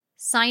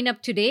Sign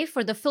up today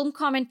for the Film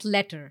Comment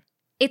Letter.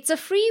 It's a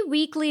free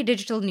weekly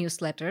digital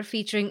newsletter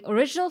featuring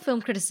original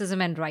film criticism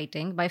and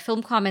writing by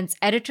Film Comment's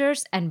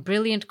editors and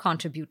brilliant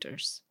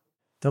contributors.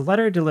 The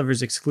letter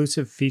delivers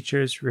exclusive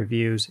features,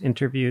 reviews,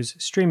 interviews,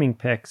 streaming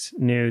picks,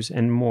 news,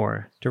 and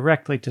more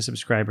directly to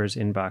subscribers'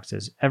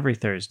 inboxes every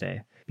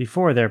Thursday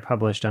before they're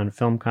published on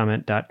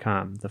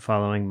filmcomment.com the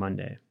following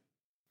Monday.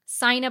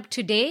 Sign up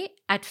today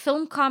at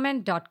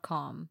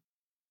filmcomment.com.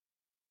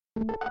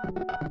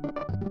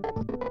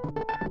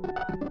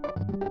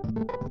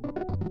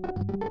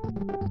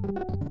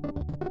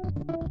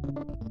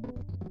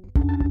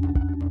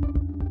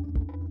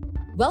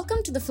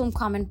 Welcome to the Film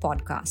Comment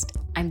podcast.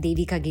 I'm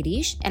Devika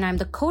Girish, and I'm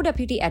the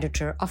co-deputy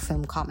editor of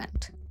Film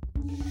Comment.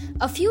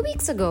 A few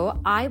weeks ago,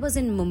 I was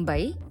in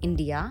Mumbai,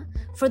 India,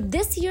 for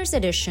this year's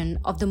edition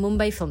of the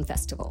Mumbai Film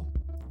Festival,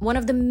 one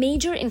of the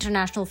major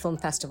international film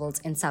festivals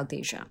in South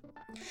Asia.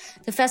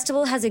 The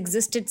festival has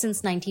existed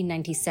since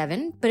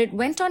 1997, but it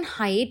went on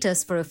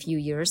hiatus for a few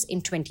years in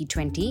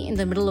 2020 in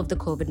the middle of the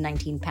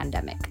COVID-19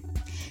 pandemic.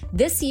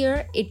 This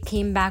year, it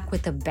came back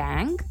with a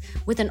bang,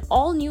 with an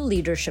all-new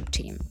leadership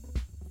team.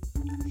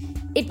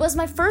 It was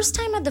my first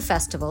time at the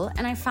festival,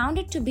 and I found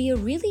it to be a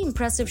really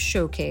impressive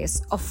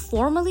showcase of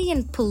formally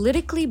and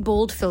politically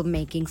bold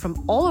filmmaking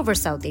from all over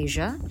South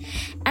Asia,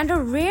 and a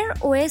rare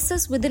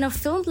oasis within a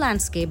film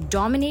landscape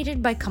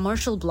dominated by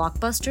commercial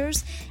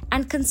blockbusters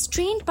and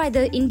constrained by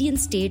the Indian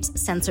state's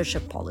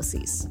censorship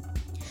policies.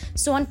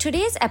 So on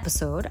today's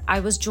episode, I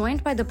was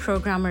joined by the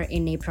programmer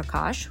Inney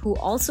Prakash, who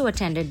also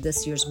attended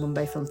this year's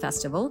Mumbai Film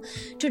Festival,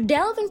 to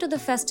delve into the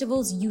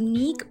festival's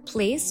unique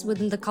place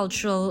within the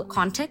cultural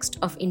context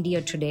of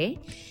India today,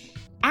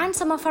 and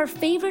some of our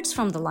favorites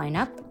from the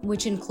lineup,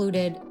 which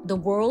included The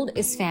World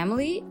is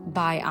Family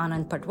by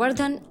Anand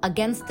Patwardhan,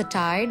 Against the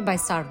Tide by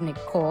Sarvnik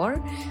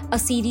Kaur, a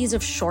series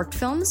of short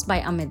films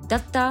by Amit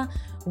Datta,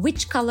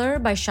 Which Color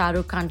by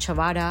Shahrukh Khan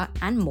Chawada,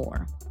 and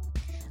more.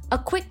 A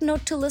quick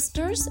note to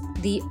listeners,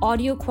 the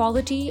audio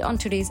quality on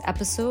today's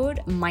episode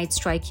might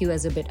strike you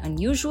as a bit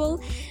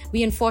unusual.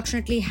 We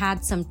unfortunately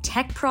had some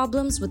tech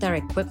problems with our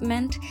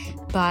equipment,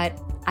 but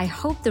I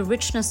hope the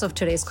richness of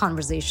today's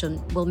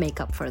conversation will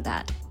make up for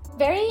that.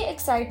 Very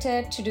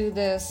excited to do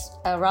this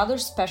rather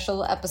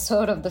special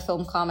episode of the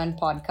Film Comment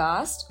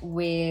podcast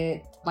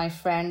with my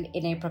friend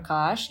Inney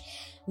Prakash.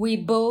 We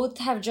both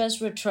have just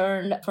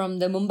returned from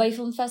the Mumbai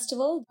Film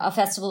Festival, a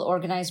festival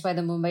organized by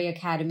the Mumbai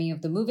Academy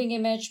of the Moving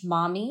Image,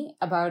 MAMI,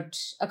 about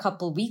a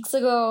couple weeks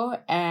ago.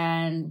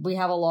 And we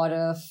have a lot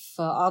of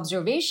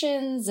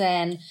observations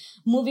and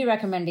movie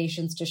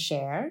recommendations to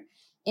share.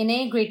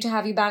 Inney, great to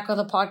have you back on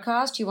the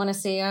podcast. You want to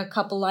say a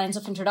couple lines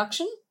of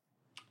introduction?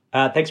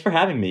 Thanks for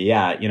having me.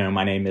 Yeah,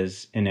 my name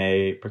is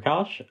Inney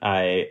Prakash.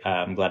 I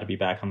am glad to be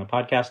back on the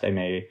podcast. I'm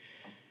a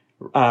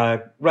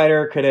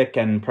writer, critic,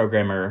 and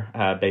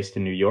programmer based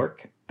in New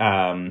York.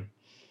 How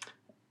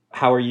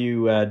are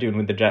you doing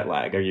with the jet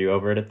lag? Are you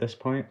over it at this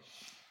point?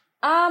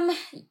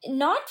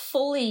 Not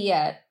fully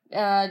yet.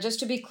 Just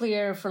to be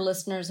clear for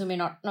listeners who may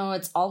not know,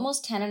 it's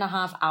almost 10 and a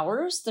half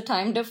hours, the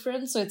time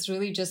difference. So it's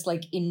really just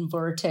like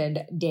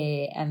inverted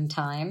day and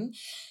time.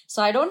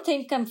 So I don't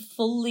think I'm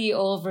fully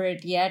over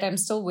it yet. I'm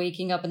still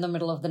waking up in the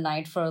middle of the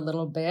night for a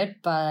little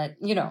bit, but,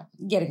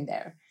 getting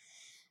there.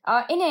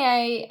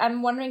 Inney,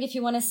 I'm wondering if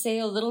you want to say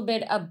a little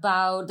bit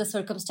about the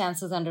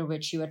circumstances under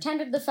which you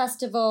attended the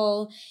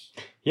festival.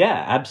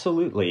 Yeah,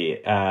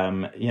 absolutely.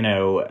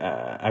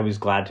 I was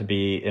glad to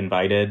be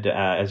invited,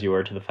 as you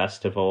were, to the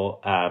festival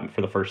for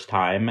the first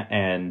time.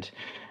 And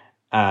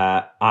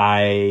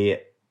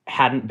I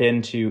hadn't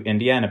been to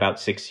India in about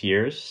 6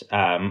 years.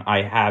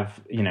 I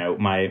have,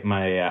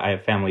 I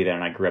have family there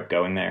and I grew up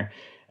going there.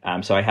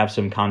 So I have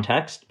some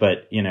context,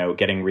 but,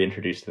 getting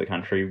reintroduced to the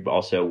country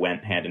also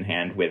went hand in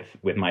hand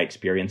with my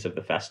experience of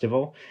the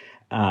festival.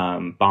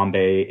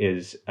 Bombay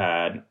is,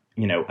 a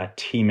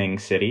teeming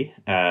city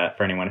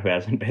for anyone who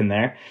hasn't been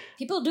there.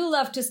 People do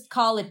love to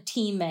call it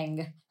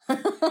teeming.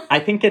 I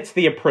think it's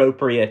the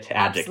appropriate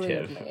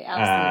adjective,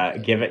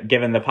 Absolutely.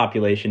 Given the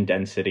population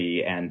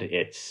density and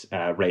its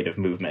rate of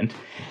movement.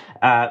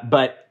 I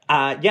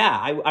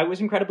was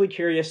incredibly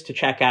curious to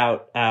check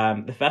out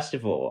the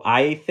festival.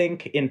 I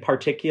think in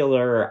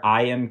particular,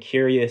 I am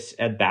curious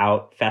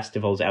about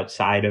festivals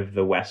outside of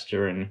the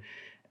Western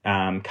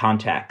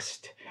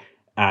context,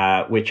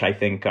 which I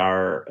think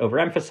are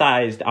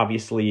overemphasized.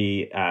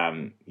 Obviously,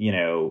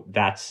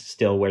 that's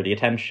still where the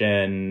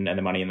attention and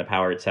the money and the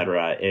power, et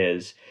cetera,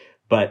 is.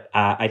 But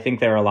I think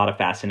there are a lot of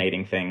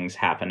fascinating things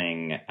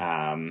happening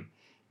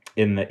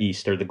in the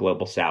East or the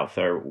global South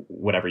or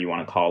whatever you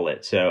want to call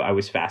it. So I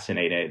was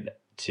fascinated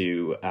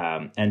to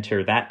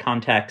enter that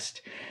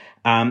context.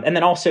 And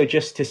then also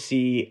just to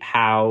see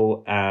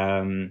how,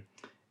 I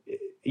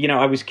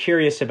was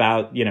curious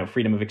about,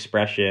 freedom of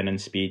expression and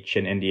speech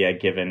in India,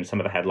 given some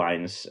of the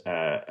headlines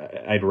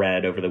I'd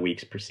read over the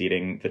weeks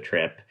preceding the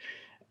trip.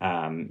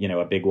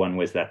 A big one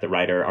was that the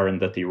writer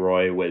Arundhati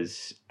Roy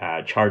was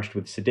charged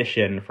with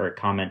sedition for a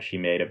comment she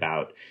made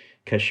about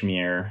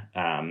Kashmir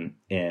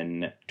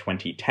in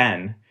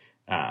 2010,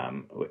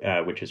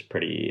 which is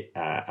pretty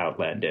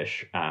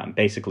outlandish,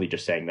 basically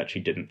just saying that she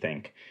didn't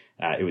think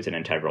it was an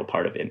integral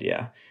part of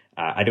India.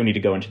 I don't need to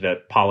go into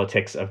the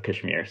politics of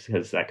Kashmir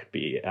because that could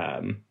be,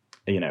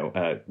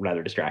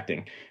 rather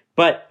distracting.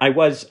 But I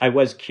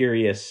was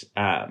curious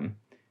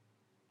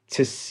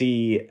to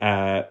see,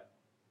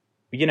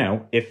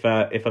 if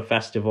a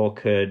festival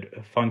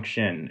could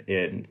function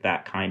in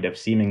that kind of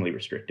seemingly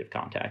restrictive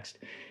context,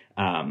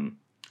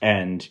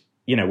 and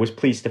was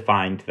pleased to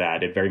find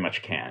that it very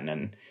much can.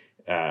 And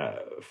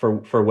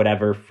for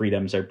whatever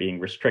freedoms are being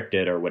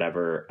restricted or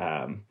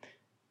whatever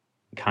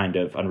kind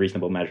of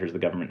unreasonable measures the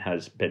government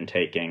has been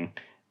taking,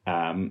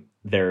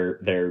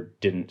 there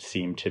didn't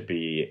seem to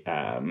be,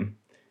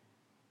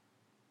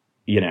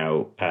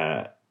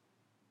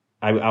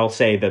 I'll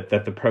say that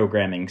the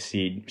programming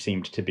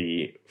seemed to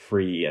be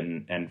free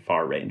and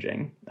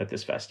far-ranging at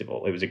this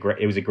festival. It was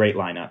a great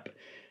lineup,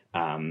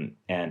 and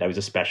I was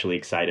especially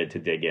excited to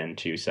dig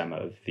into some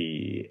of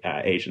the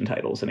Asian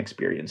titles and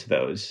experience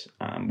those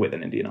with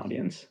an Indian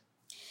audience.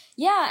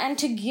 Yeah, and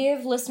to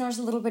give listeners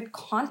a little bit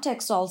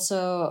context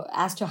also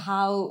as to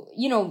how,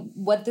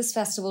 what this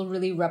festival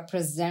really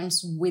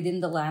represents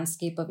within the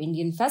landscape of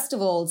Indian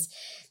festivals.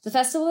 The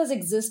festival has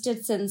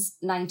existed since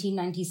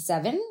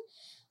 1997.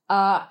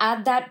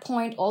 At that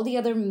point, all the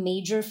other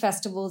major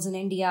festivals in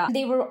India,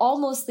 they were all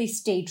mostly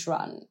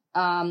state-run.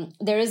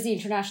 There is the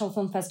International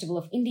Film Festival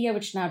of India,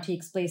 which now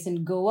takes place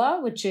in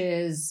Goa, which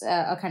is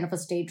a kind of a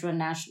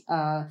state-run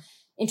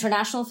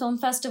international film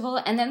festival.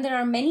 And then there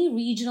are many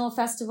regional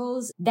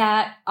festivals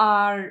that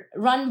are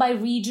run by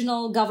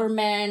regional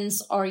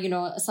governments or,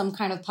 some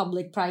kind of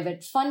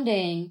public-private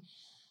funding.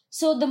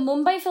 So the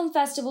Mumbai Film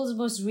Festival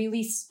was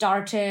really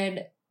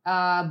started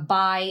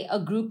by a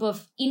group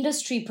of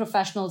industry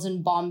professionals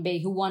in Bombay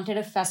who wanted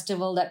a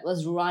festival that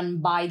was run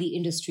by the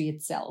industry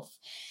itself.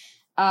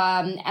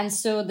 And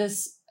so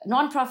this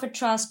nonprofit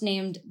trust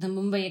named the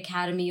Mumbai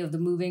Academy of the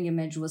Moving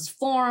Image was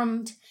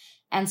formed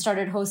and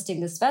started hosting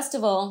this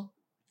festival.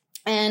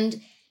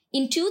 And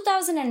in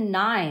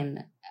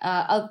 2009,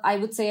 I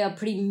would say a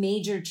pretty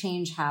major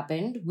change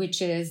happened,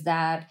 which is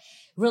that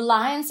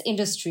Reliance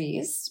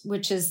Industries,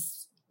 which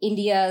is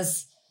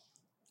India's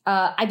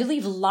I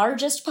believe,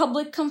 largest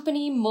public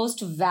company,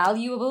 most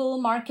valuable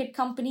market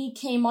company,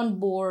 came on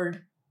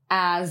board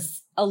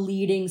as a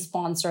leading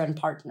sponsor and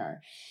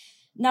partner.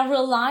 Now,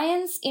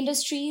 Reliance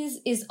Industries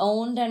is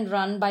owned and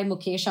run by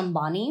Mukesh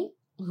Ambani,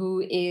 who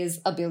is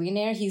a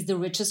billionaire. He's the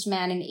richest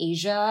man in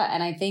Asia.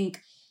 And I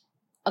think,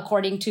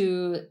 according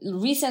to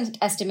recent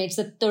estimates,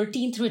 the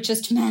 13th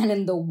richest man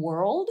in the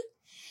world.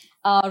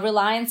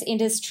 Reliance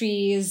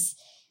Industries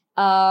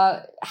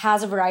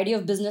has a variety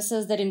of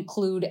businesses that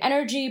include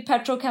energy,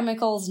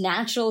 petrochemicals,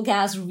 natural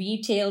gas,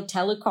 retail,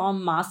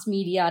 telecom, mass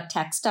media,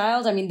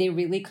 textiles. I mean, they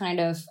really kind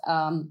of,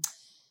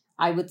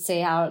 I would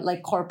say, are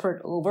like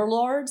corporate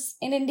overlords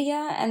in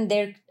India. And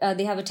they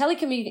have a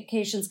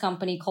telecommunications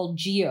company called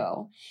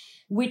Jio,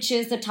 which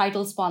is the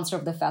title sponsor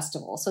of the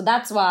festival. So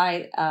that's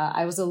why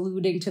I was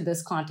alluding to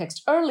this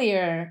context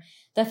earlier.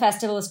 The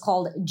festival is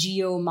called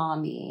Jio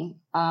Mami.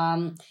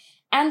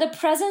 And the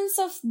presence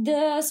of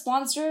the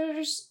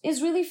sponsors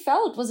was really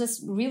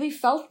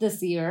felt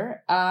this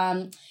year.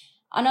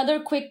 Another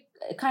quick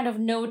kind of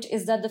note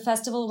is that the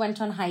festival went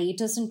on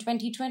hiatus in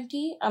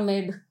 2020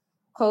 amid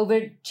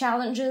COVID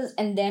challenges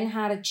and then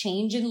had a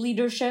change in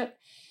leadership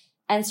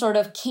and sort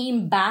of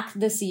came back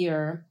this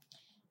year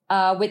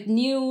with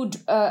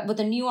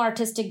a new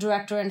artistic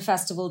director and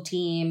festival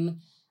team.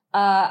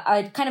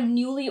 A kind of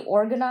newly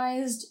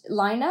organized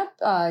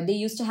lineup. They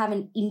used to have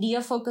an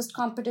India-focused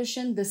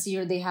competition. This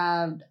year they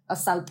have a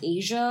South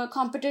Asia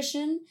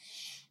competition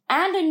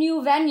and a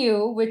new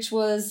venue, which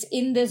was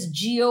in this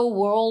Jio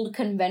World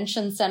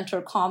Convention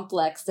Center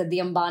complex that the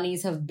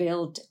Ambanis have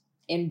built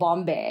in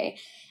Bombay.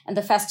 And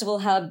the festival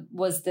hub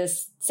was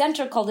this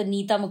center called the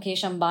Neeta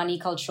Mukesh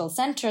Ambani Cultural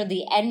Center,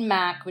 the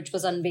NMAC, which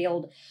was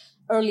unveiled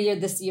earlier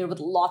this year with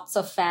lots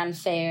of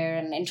fanfare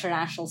and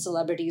international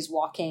celebrities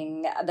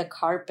walking the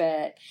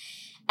carpet.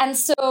 And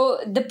so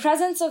the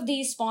presence of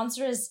these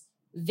sponsors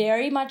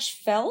very much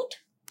felt,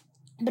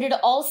 but it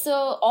also,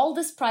 all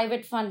this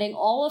private funding,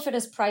 all of it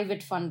is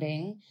private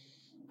funding,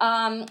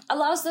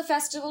 allows the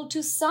festival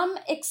to some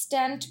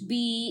extent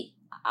be,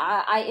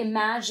 I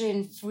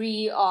imagine,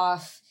 free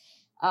of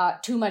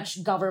too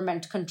much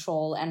government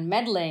control and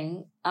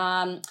meddling.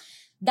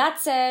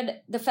 That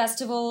said, the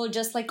festival,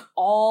 just like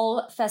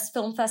all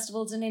film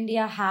festivals in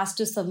India, has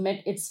to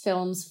submit its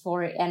films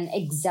for an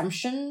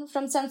exemption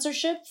from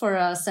censorship, for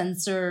a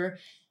censor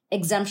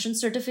exemption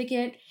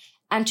certificate.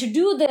 And to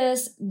do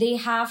this, they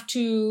have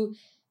to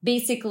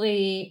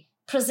basically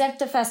present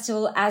the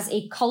festival as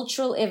a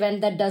cultural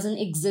event that doesn't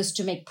exist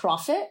to make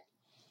profit.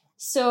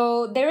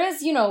 So there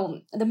is,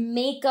 the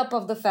makeup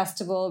of the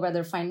festival,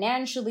 whether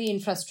financially,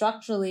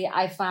 infrastructurally,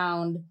 I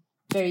found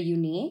very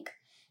unique.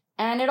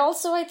 And it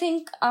also, I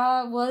think,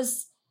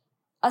 was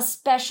a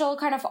special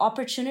kind of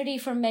opportunity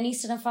for many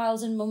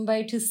cinephiles in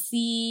Mumbai to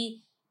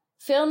see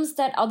films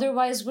that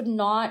otherwise would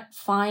not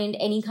find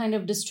any kind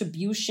of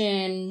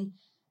distribution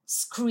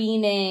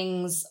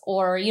screenings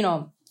or,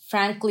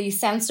 frankly,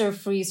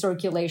 censor-free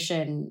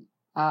circulation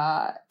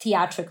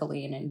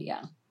theatrically in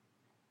India.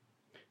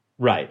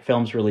 Right.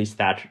 Films released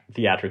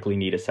theatrically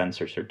need a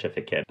censor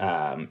certificate.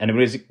 And it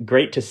was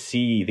great to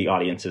see the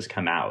audiences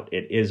come out.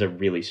 It is a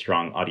really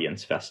strong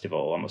audience festival.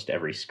 Almost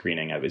every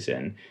screening I was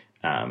in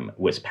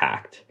was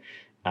packed.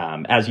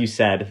 As you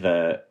said,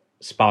 the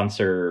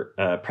sponsor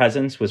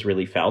presence was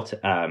really felt.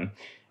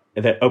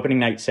 The opening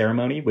night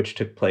ceremony, which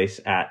took place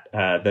at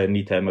the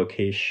Nita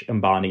Mukesh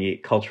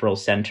Ambani Cultural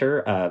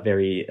Center,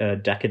 very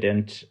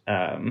decadent.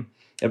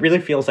 It really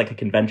feels like a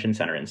convention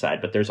center inside,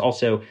 but there's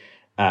also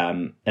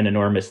an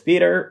enormous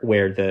theater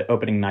where the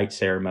opening night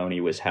ceremony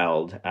was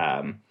held.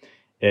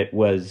 It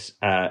was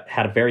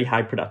had a very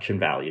high production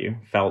value.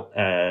 Felt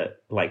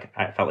like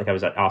I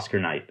was at Oscar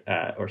night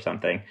or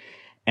something,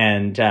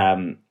 and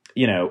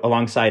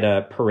alongside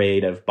a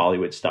parade of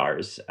Bollywood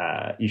stars,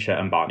 Isha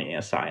Ambani,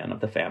 a scion of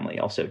the family,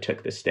 also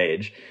took the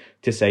stage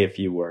to say a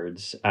few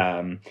words.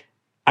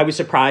 I was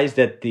surprised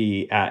at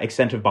the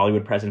extent of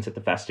Bollywood presence at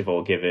the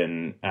festival,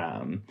 given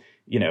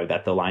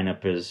that the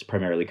lineup is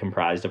primarily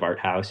comprised of art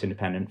house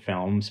independent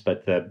films,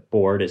 but the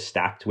board is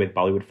stacked with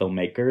Bollywood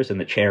filmmakers, and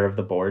the chair of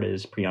the board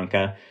is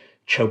Priyanka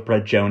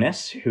Chopra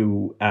Jonas,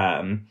 who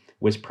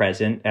was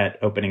present at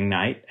opening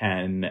night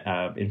and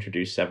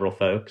introduced several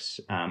folks.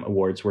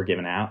 Awards were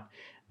given out.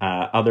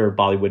 Other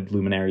Bollywood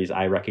luminaries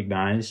I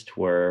recognized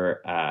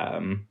were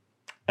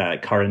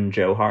Karan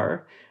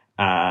Johar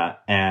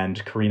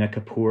and Kareena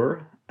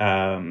Kapoor,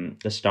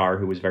 the star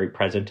who was very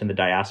present in the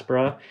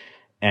diaspora,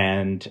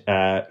 and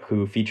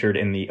who featured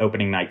in the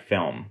opening night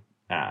film,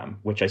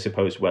 which I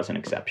suppose was an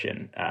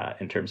exception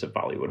in terms of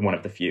Bollywood, one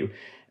of the few.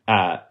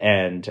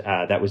 And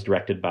that was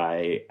directed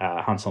by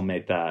Hansal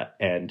Mehta.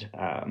 And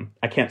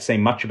I can't say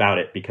much about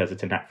it because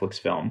it's a Netflix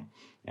film,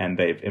 and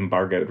they've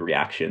embargoed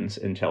reactions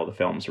until the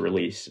film's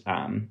release.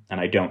 And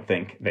I don't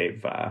think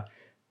they've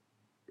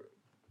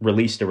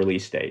released a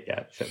release date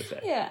yet, so to say.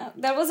 Yeah,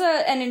 that was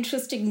an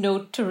interesting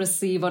note to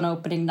receive on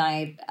opening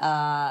night,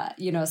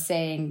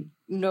 saying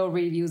no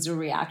reviews or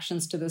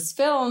reactions to this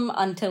film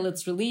until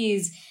its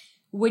release,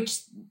 which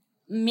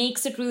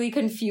makes it really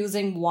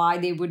confusing why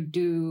they would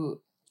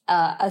do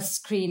a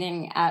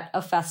screening at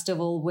a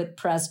festival with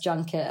press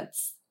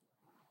junkets,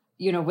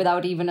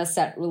 without even a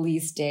set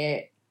release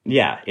date.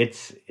 Yeah,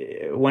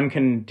 one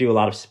can do a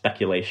lot of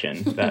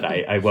speculation that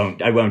I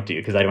won't do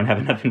because I don't have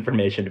enough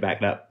information to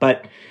back it up.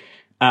 But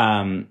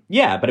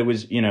but it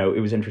was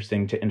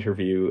interesting to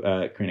interview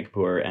Kareena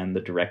Kapoor and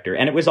the director,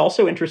 and it was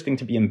also interesting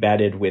to be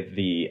embedded with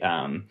the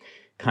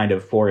kind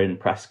of foreign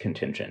press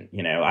contingent.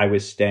 I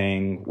was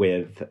staying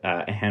with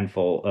a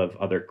handful of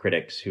other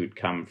critics who'd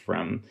come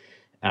from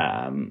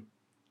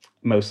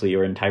mostly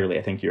or entirely,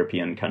 I think,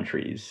 European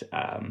countries.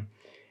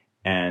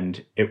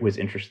 And it was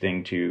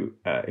interesting to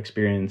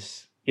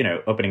experience,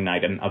 opening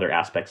night and other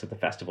aspects of the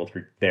festival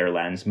through their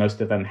lens. Most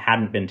of them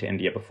hadn't been to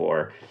India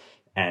before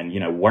and,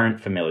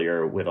 weren't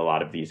familiar with a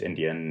lot of these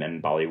Indian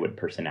and Bollywood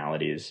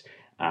personalities.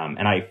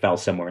 And I fell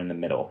somewhere in the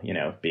middle,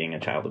 being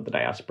a child of the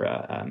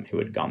diaspora who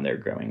had gone there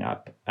growing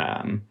up.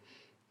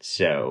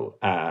 So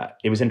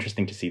it was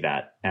interesting to see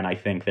that. And I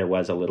think there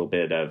was a little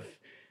bit of,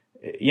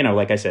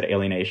 like I said,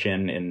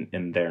 alienation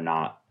in their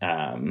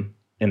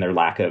in their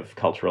lack of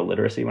cultural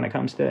literacy when it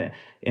comes to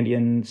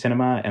Indian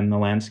cinema and the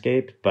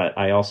landscape. But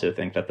I also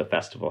think that the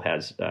festival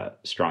has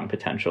strong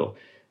potential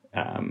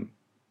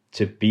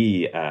to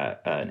be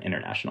an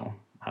international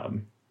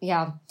hub.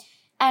 Yeah.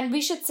 And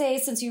we should say,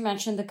 since you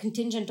mentioned the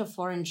contingent of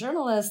foreign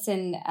journalists,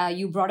 and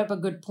you brought up a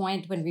good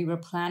point when we were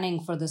planning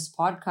for this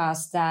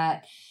podcast,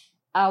 that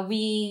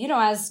we,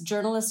 as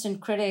journalists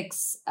and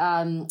critics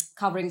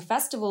covering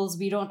festivals,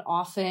 we don't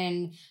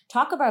often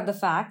talk about the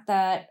fact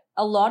that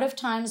a lot of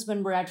times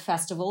when we're at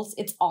festivals,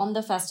 it's on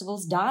the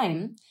festival's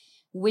dime,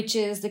 which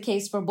is the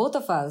case for both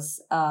of us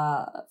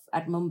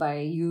at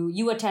Mumbai.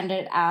 You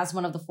attended as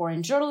one of the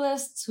foreign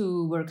journalists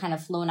who were kind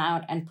of flown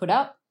out and put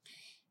up.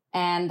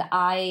 And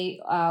I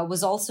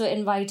was also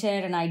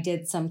invited, and I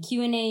did some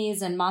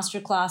Q&As and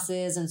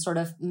masterclasses and sort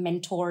of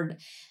mentored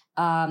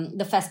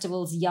the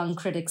festival's Young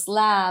Critics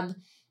Lab.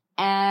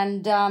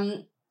 And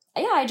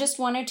I just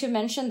wanted to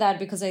mention that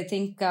because I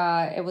think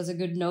it was a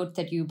good note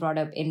that you brought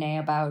up, Inney,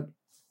 about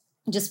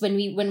just when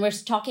we're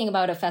talking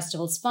about a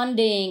festival's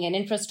funding and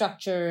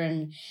infrastructure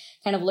and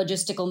kind of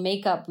logistical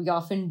makeup, we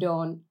often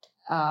don't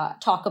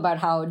talk about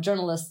how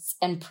journalists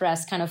and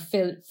press kind of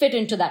fit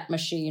into that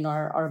machine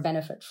or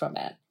benefit from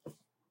it.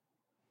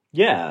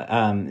 Yeah,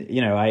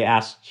 I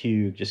asked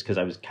you just because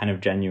I was kind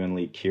of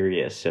genuinely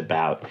curious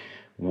about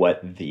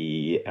what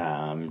the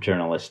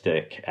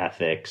journalistic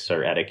ethics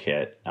or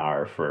etiquette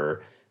are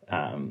for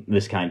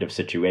this kind of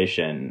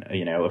situation.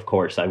 Of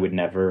course, I would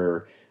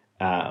never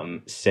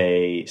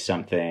say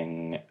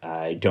something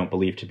I don't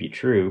believe to be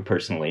true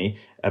personally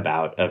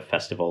about a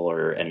festival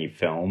or any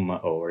film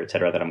or et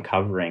cetera that I'm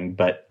covering.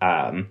 But,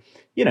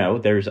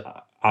 there's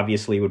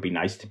obviously it would be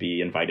nice to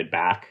be invited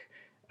back.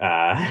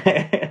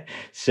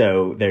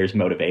 So there's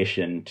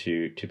motivation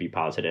to be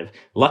positive.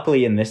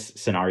 Luckily, in this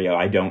scenario,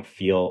 I don't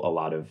feel a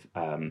lot of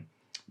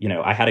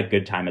I had a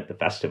good time at the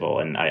festival,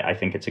 and I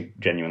think it's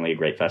genuinely a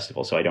great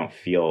festival. So I don't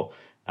feel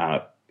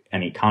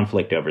any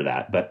conflict over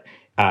that. But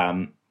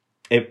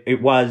it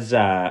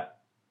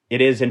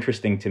is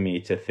interesting to me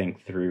to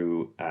think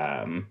through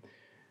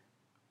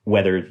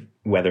whether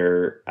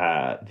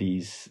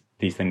these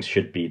things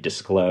should be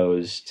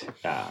disclosed.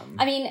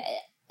 I mean,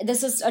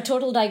 this is a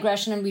total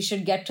digression, and we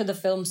should get to the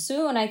film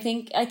soon. I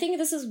think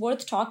this is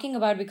worth talking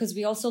about because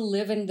we also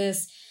live in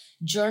this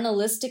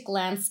journalistic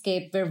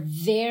landscape where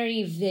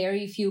very,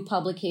 very few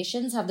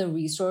publications have the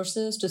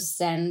resources to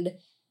send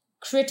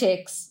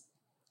critics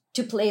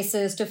to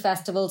places, to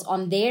festivals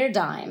on their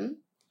dime.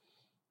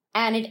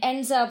 And it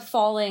ends up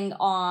but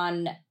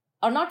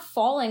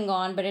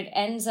it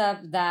ends up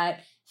that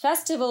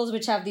festivals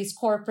which have these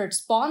corporate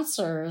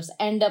sponsors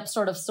end up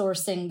sort of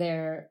sourcing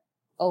their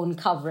own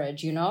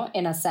coverage, in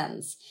a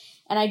sense.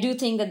 And I do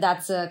think that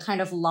that's a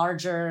kind of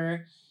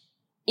larger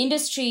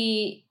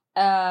industry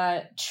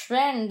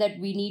trend that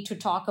we need to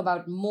talk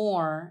about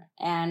more.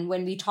 And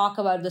when we talk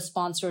about the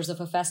sponsors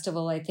of a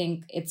festival, I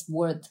think it's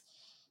worth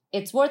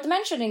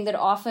mentioning that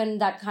often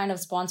that kind of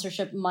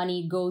sponsorship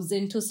money goes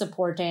into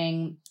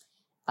supporting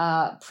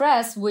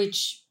press,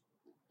 which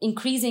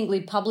increasingly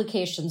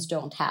publications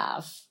don't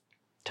have.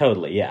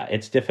 Totally, yeah.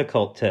 It's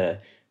difficult to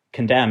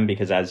condemn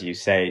because, as you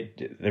say,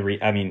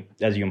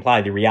 as you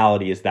imply, the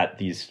reality is that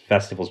these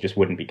festivals just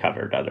wouldn't be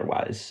covered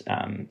otherwise.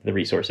 The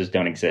resources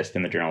don't exist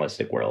in the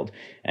journalistic world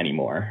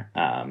anymore.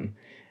 But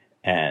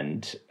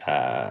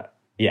I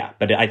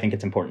think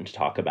it's important to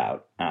talk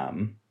about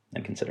and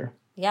consider.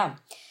 Yeah.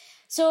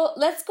 So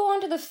let's go on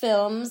to the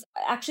films.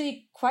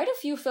 Actually, quite a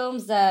few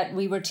films that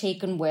we were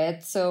taken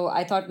with. So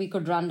I thought we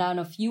could run down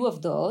a few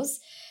of those.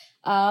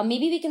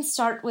 Maybe we can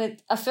start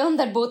with a film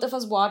that both of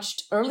us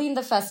watched early in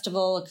the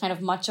festival, a kind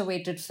of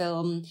much-awaited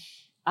film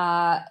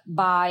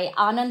by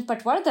Anand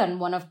Patwardhan,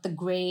 one of the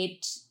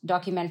great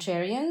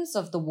documentarians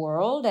of the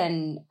world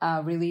and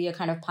really a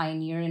kind of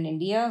pioneer in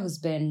India who's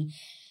been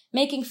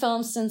making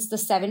films since the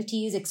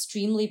 70s,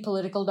 extremely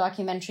political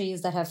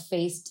documentaries that have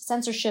faced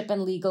censorship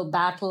and legal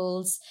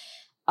battles.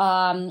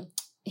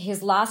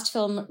 His last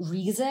film,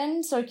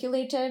 Reason,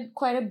 circulated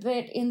quite a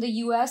bit in the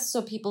US,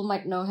 so people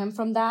might know him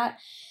from that.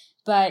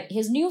 But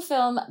his new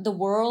film, The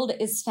World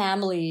is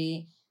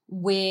Family,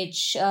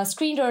 which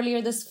screened earlier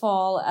this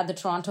fall at the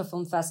Toronto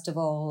Film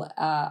Festival,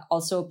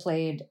 also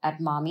played at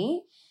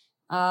MAMI.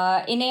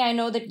 Inney, I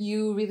know that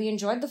you really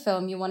enjoyed the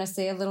film. You want to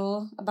say a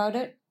little about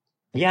it?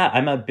 Yeah,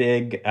 I'm a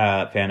big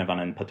fan of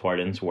Anand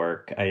Patwardhan's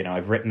work.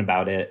 I've written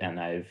about it, and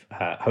I've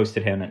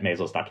hosted him at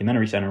Maisels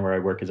Documentary Center, where I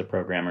work as a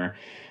programmer.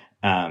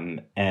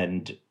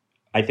 And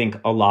I think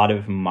a lot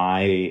of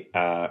my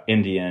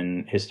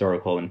Indian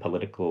historical and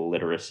political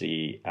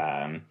literacy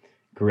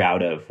grew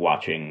out of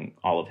watching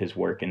all of his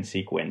work in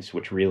sequence,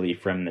 which really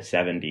from the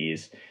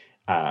 70s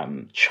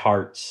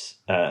charts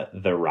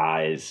the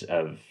rise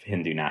of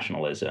Hindu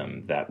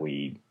nationalism that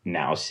we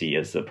now see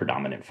as the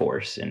predominant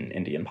force in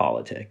Indian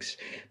politics.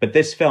 But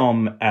this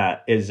film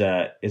is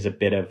a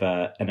bit of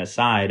an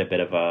aside, a bit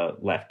of a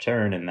left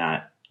turn in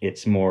that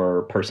it's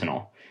more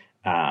personal.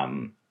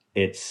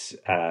 It's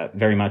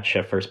very much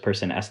a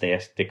first-person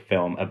essayistic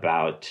film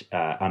about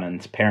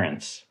Anand's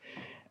parents,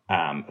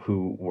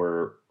 who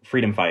were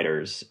freedom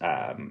fighters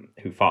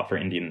who fought for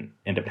Indian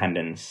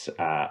independence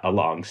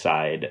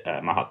alongside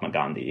Mahatma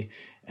Gandhi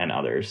and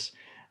others.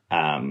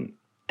 It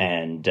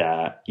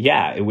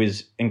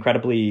was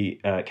incredibly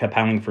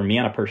compelling for me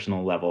on a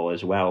personal level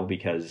as well,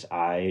 because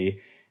I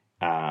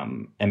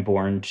am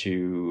born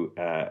to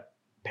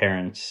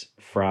parents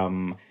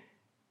from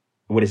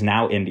what is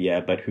now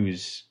India, but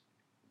whose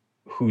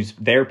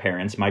their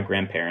parents, my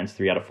grandparents,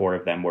 3 out of 4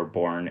 of them were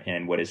born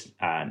in what is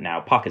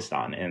now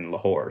Pakistan, in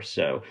Lahore.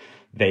 So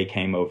they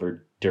came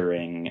over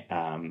during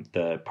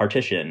the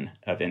partition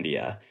of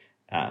India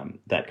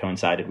that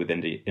coincided with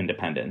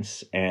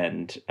independence.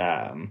 And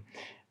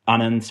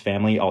Anand's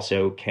family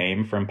also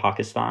came from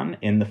Pakistan.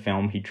 In the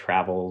film, he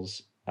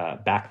travels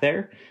back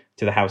there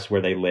to the house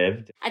where they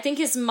lived. I think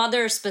his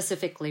mother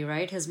specifically,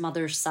 right? His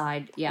mother's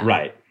side, yeah.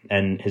 Right.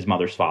 And his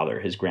mother's father,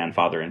 his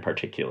grandfather in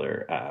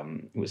particular,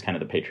 was kind of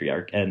the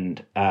patriarch.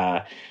 And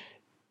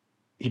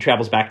he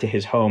travels back to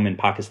his home in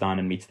Pakistan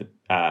and meets the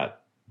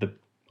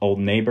old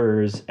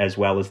neighbors, as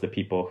well as the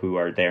people who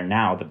are there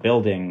now. The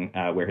building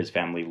where his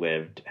family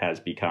lived has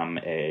become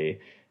a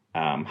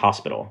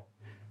hospital,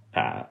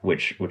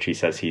 which he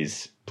says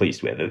he's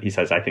pleased with. He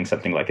says, I think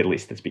something like, at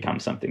least it's become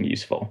something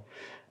useful.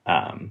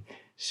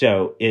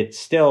 So it's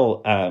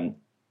still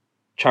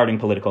charting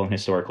political and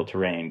historical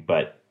terrain,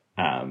 but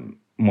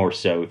more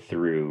so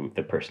through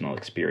the personal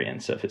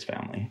experience of his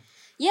family.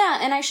 Yeah,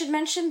 and I should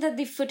mention that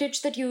the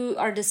footage that you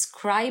are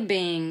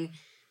describing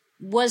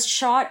was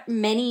shot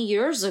many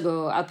years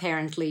ago,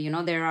 apparently.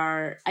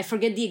 I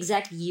forget the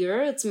exact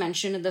year it's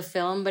mentioned in the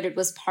film, but it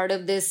was part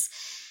of this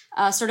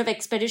sort of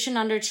expedition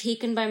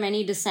undertaken by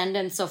many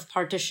descendants of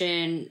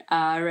partition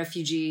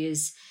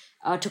refugees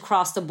to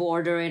cross the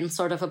border in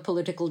sort of a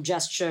political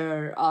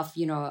gesture of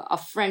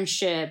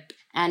friendship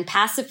and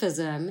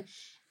pacifism.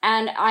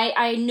 And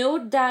I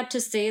note that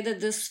to say that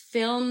this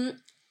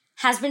film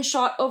has been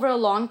shot over a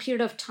long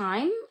period of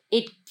time.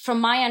 It, from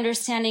my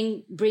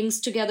understanding, brings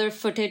together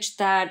footage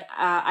that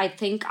I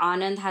think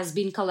Anand has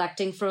been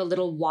collecting for a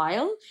little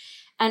while,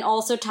 and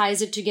also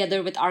ties it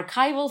together with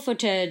archival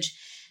footage.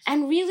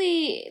 And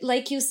really,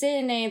 like you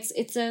say, Inney,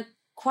 it's a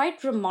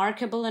quite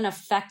remarkable and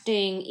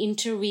affecting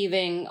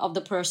interweaving of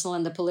the personal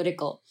and the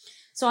political.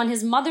 So on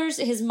his mother,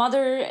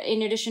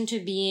 in addition to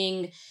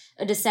being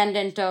a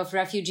descendant of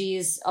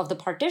refugees of the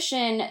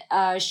partition,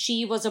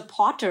 she was a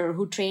potter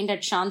who trained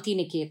at Shanti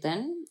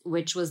Niketan,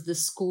 which was the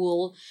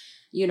school,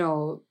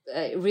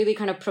 really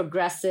kind of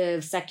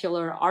progressive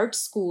secular art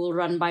school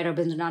run by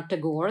Rabindranath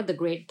Tagore, the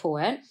great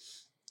poet.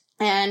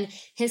 And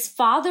his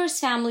father's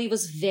family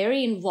was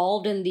very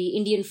involved in the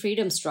Indian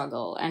freedom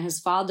struggle. And his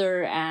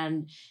father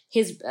and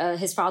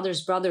his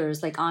father's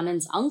brothers, like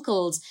Anand's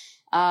uncles,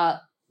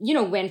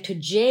 went to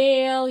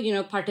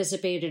jail,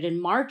 participated in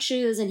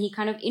marches. And he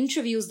kind of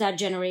interviews that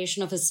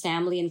generation of his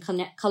family and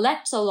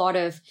collects a lot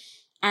of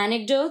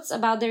anecdotes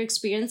about their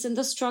experience in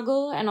the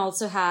struggle, and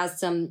also has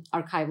some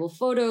archival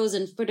photos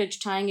and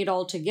footage tying it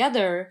all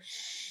together.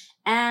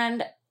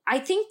 And I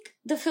think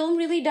the film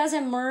really does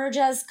emerge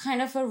as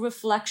kind of a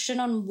reflection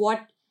on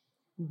what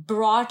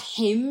brought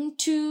him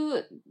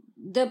to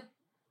the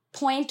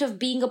point of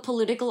being a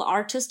political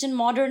artist in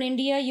modern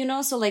India,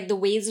 so like the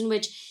ways in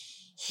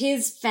which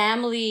his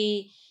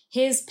family,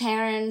 his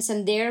parents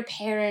and their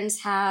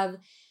parents have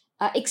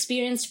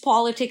experienced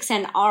politics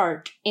and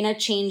art in a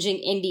changing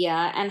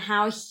India, and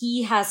how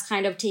he has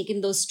kind of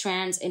taken those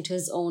strands into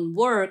his own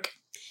work.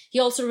 He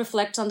also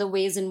reflects on the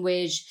ways in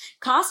which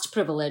caste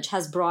privilege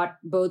has brought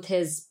both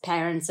his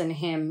parents and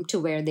him to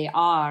where they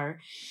are.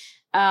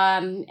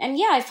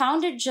 I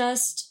found it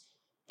just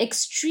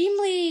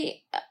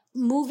extremely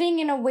moving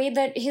in a way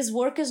that his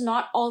work is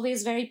not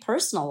always very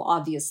personal,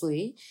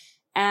 obviously.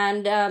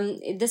 And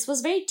this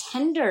was very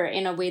tender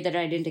in a way that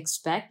I didn't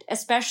expect,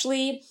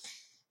 especially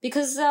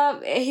because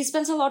he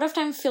spends a lot of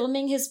time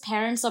filming his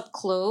parents up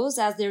close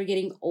as they're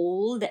getting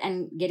old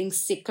and getting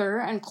sicker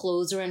and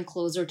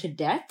closer to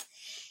death.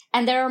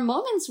 And there are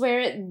moments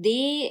where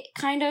they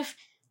kind of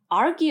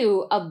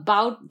argue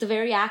about the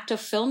very act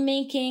of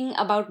filmmaking,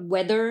 about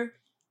whether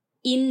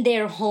in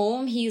their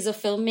home he's a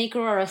filmmaker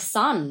or a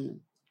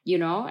son,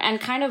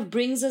 and kind of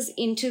brings us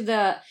into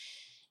the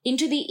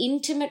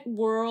intimate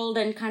world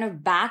and kind of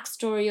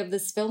backstory of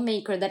this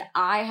filmmaker that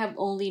I have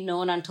only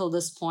known until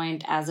this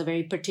point as a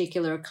very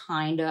particular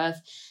kind of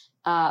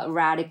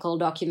radical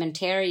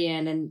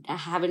documentarian, and I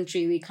haven't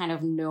really kind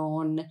of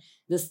known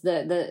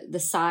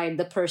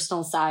the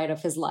personal side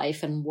of his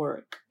life and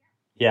work.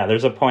 Yeah,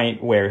 there's a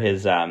point where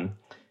his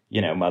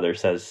mother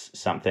says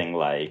something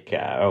like,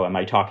 am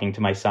I talking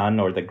to my son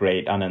or the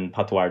great Anand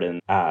Patwardhan?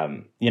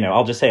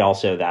 I'll just say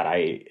also that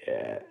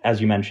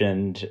as you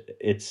mentioned,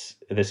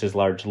 this is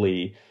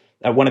largely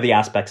one of the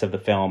aspects of the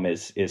film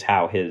is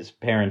how his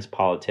parents'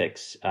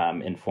 politics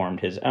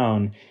informed his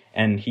own,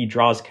 and he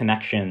draws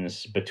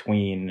connections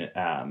between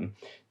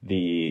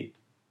the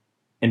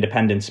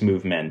independence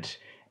movement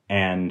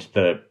and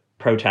the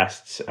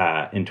protests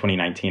in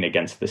 2019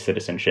 against the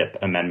Citizenship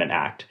Amendment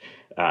Act,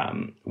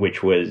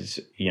 which was,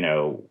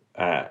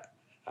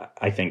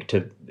 I think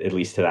at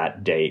least to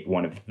that date,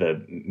 one of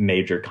the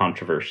major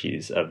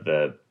controversies of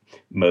the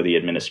Modi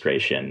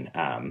administration.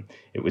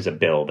 It was a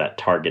bill that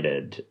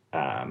targeted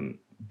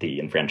the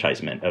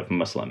enfranchisement of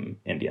Muslim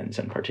Indians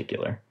in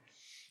particular.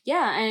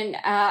 Yeah, and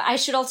I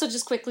should also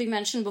just quickly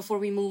mention before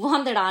we move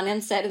on that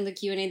Anand said in the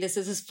Q&A this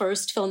is his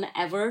first film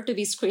ever to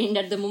be screened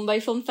at the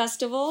Mumbai Film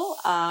Festival,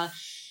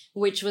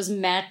 which was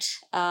met,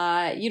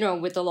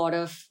 with a lot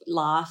of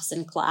laughs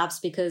and claps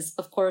because,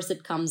 of course,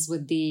 it comes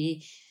with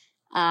the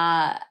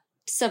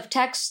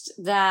subtext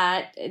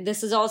that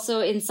this is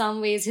also in some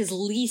ways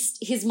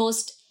his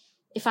most,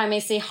 if I may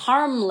say,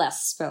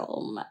 harmless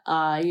film,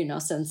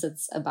 since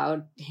it's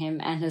about him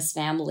and his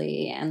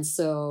family. And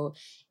so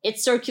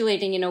it's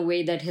circulating in a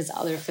way that his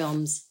other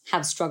films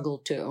have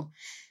struggled to.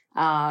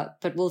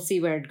 But we'll see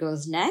where it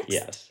goes next.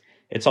 Yes.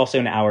 It's also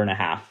an hour and a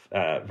half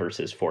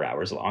versus 4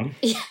 hours long.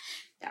 Yeah,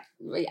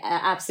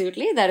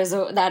 absolutely. That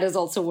is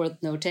also worth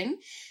noting.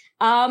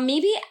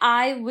 Maybe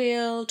I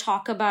will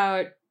talk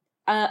about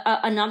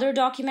another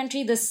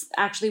documentary. This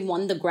actually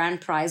won the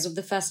grand prize of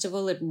the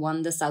festival. It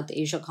won the South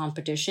Asia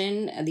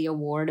competition. The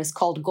award is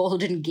called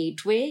Golden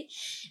Gateway,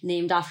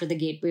 named after the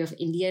Gateway of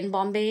India in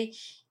Bombay.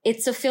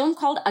 It's a film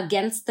called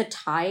Against the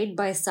Tide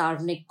by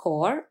Sarvnik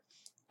Kaur.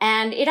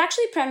 And it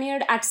actually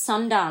premiered at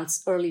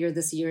Sundance earlier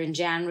this year in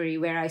January,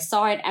 where I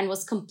saw it and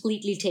was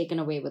completely taken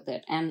away with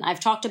it. And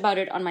I've talked about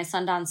it on my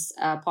Sundance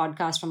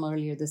podcast from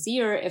earlier this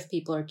year. If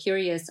people are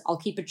curious, I'll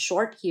keep it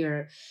short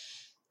here.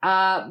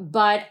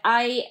 But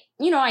I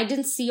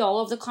didn't see all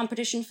of the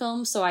competition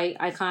films, so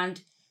I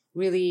can't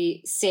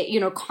really say,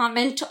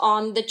 comment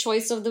on the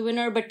choice of the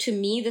winner. But to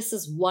me, this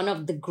is one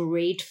of the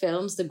great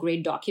films, the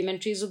great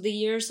documentaries of the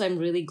year. So I'm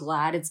really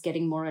glad it's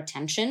getting more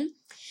attention.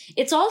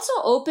 It's also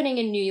opening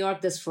in New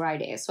York this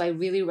Friday, so I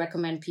really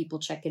recommend people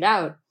check it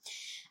out.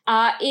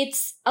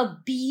 It's a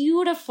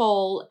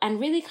beautiful and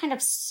really kind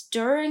of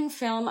stirring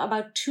film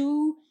about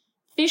two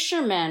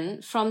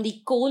fishermen from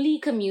the Koli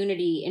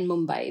community in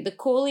Mumbai. The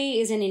Koli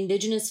is an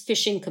indigenous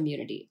fishing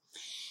community.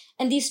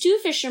 And these two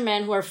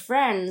fishermen who are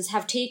friends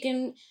have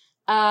taken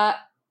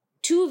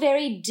two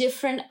very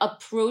different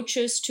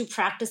approaches to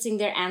practicing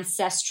their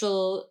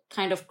ancestral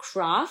kind of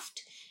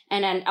craft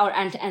and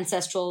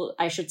ancestral,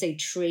 I should say,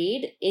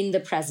 trade in the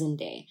present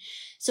day.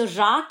 So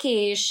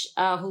Rakesh,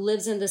 who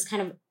lives in this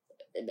kind of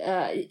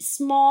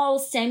small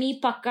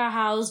semi-pakka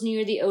house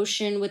near the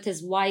ocean with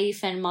his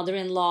wife and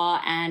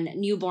mother-in-law and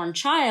newborn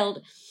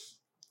child,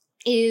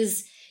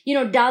 is,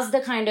 does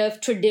the kind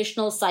of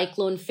traditional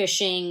cyclone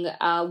fishing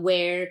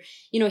where,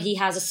 he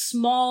has a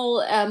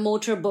small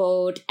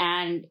motorboat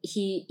and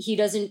he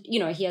doesn't,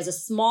 he has a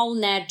small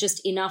net,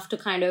 just enough to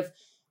kind of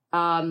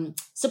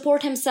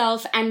support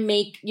himself and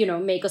make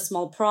a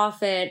small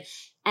profit.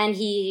 And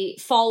he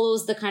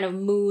follows the kind of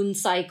moon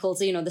cycles,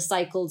 the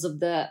cycles of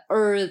the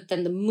earth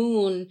and the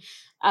moon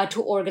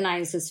to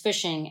organize his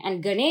fishing.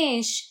 And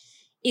Ganesh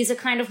is a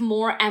kind of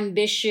more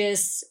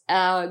ambitious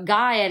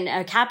guy and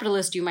a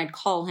capitalist, you might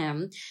call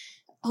him,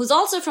 who's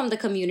also from the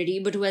community,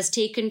 but who has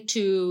taken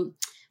to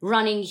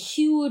running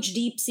huge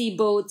deep sea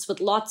boats with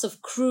lots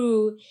of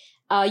crew,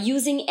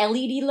 using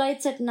LED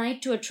lights at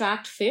night to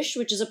attract fish,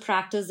 which is a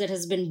practice that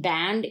has been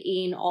banned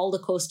in all the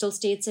coastal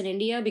states in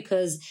India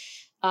because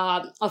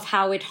of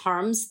how it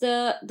harms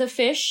the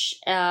fish,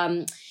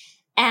 and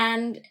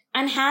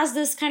has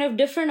this kind of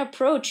different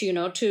approach,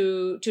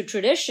 to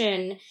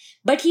tradition.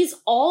 But he's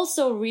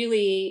also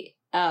really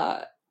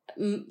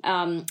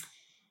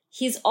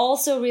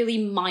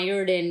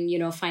mired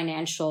in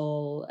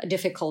financial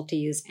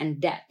difficulties and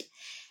debt,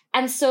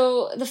 and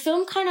so the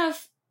film kind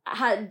of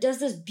does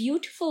this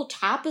beautiful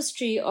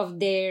tapestry of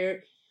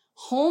their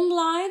home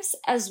lives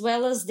as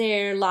well as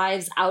their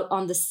lives out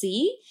on the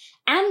sea.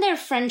 And their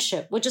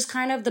friendship, which is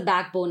kind of the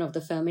backbone of the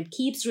film. It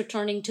keeps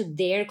returning to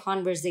their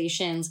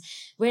conversations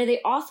where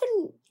they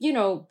often,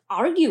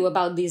 argue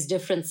about these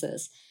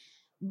differences.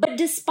 But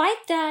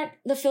despite that,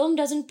 the film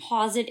doesn't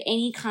posit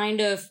any kind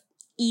of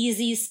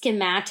easy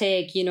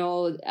schematic,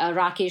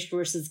 Rakesh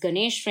versus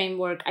Ganesh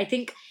framework. I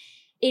think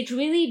it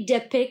really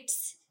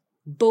depicts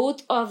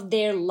both of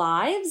their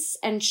lives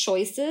and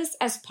choices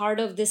as part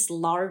of this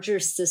larger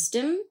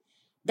system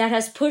that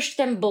has pushed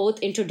them both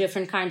into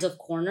different kinds of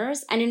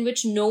corners and in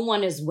which no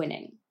one is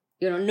winning.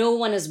 No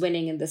one is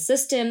winning in the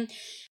system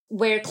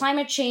where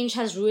climate change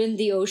has ruined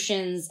the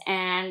oceans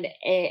and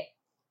a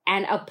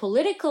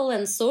political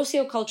and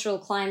sociocultural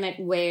climate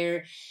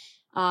where,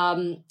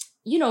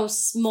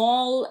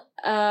 small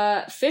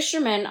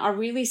fishermen are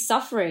really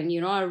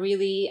suffering, are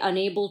really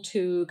unable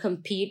to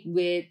compete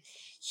with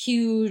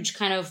huge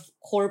kind of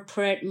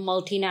corporate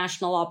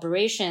multinational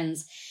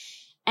operations.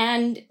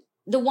 And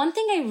the one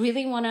thing I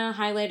really want to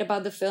highlight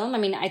about the film,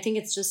 I think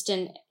it's just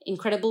an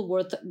incredible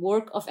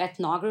work of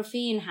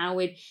ethnography and how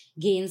it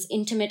gains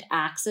intimate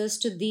access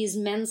to these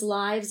men's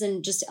lives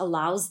and just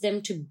allows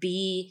them to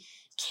be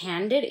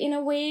candid in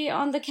a way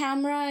on the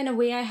camera, in a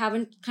way I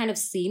haven't kind of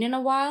seen in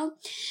a while.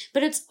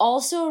 But it's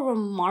also a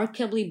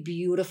remarkably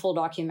beautiful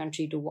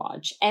documentary to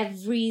watch.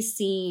 Every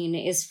scene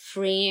is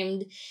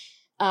framed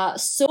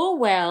so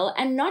well,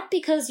 and not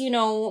because,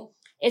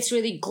 it's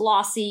really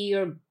glossy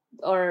or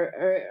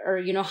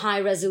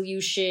high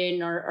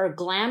resolution or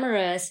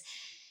glamorous,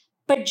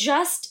 but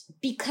just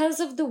because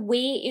of the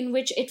way in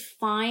which it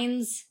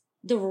finds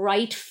the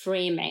right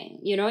framing.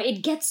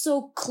 It gets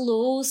so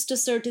close to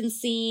certain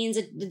scenes,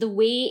 the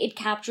way it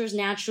captures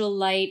natural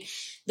light,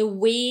 the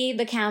way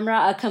the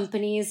camera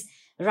accompanies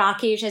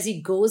Rakesh as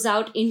he goes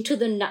out into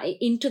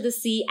the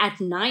sea at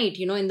night,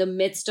 in the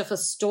midst of a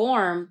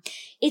storm.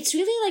 It's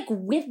really like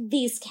with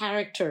these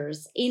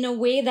characters in a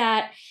way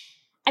that,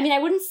 I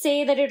wouldn't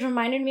say that it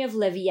reminded me of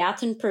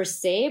Leviathan per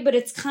se, but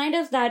it's kind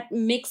of that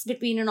mix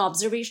between an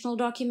observational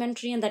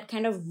documentary and that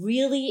kind of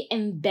really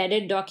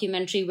embedded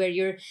documentary where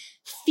you're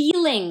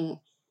feeling,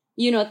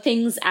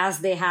 things as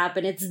they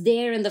happen. It's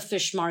there in the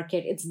fish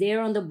market. It's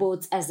there on the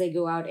boats as they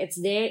go out. It's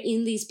there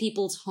in these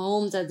people's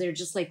homes as they're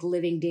just like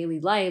living daily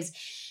lives.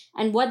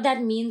 And what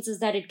that means is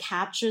that it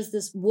captures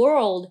this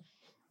world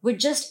with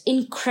just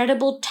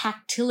incredible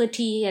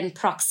tactility and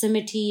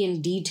proximity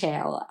and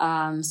detail.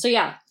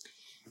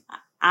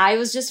 I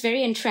was just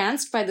very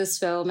entranced by this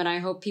film, and I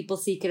hope people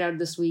seek it out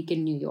this week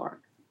in New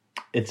York.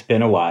 It's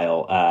been a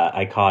while.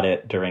 I caught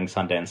it during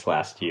Sundance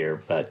last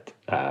year, but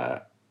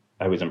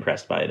I was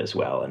impressed by it as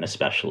well, and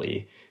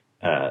especially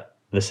the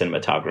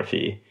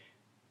cinematography,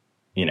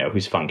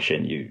 whose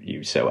function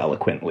you so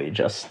eloquently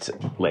just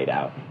laid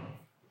out.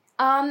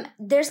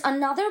 There's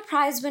another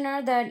prize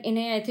winner that,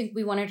 Inney, I think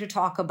we wanted to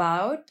talk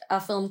about, a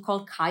film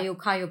called Kayo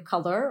Kayo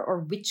Color,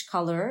 or Which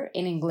Color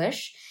in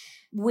English,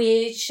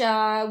 which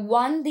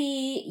won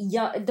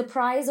the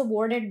prize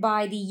awarded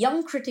by the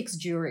Young Critics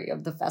Jury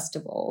of the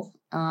festival.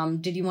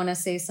 Did you want to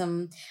say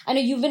some? I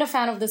know you've been a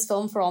fan of this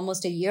film for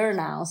almost a year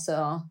now,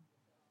 so.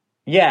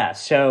 Yeah,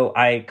 so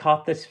I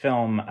caught this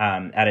film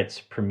at its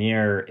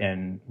premiere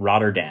in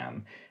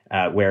Rotterdam,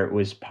 where it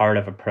was part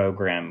of a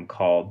program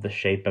called The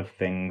Shape of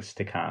Things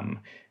to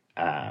Come,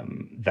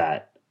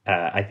 that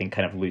I think,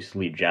 kind of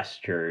loosely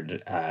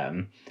gestured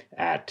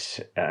at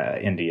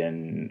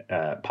Indian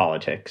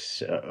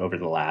politics over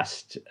the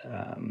last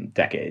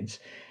decades.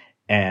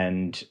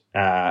 And,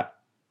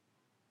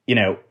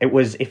 it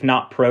was, if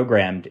not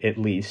programmed, at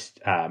least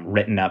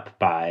written up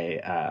by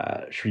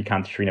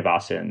Srikanth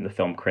Srinivasan, the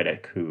film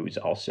critic, who's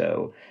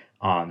also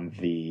on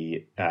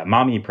the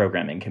Mommy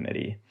programming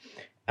committee.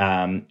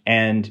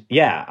 And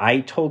yeah,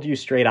 I told you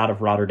straight out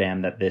of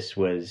Rotterdam that this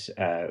was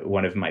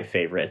one of my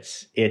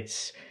favorites.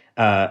 It's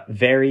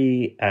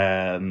very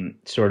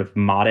sort of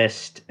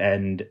modest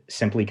and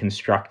simply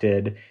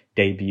constructed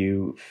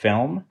debut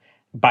film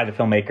by the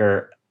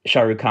filmmaker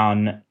Shahrukh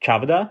Khan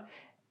Chavda.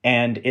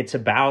 And it's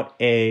about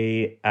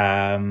a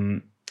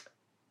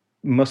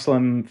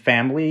Muslim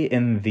family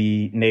in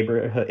the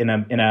neighborhood, in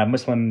a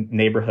Muslim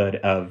neighborhood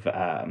of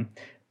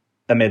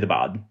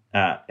Ahmedabad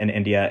in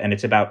India, and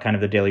it's about kind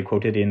of the daily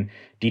quotidian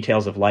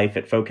details of life.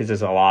 It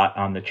focuses a lot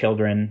on the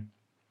children,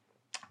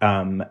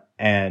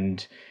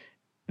 and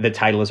the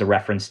title is a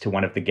reference to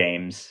one of the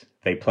games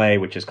they play,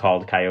 which is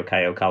called Kayo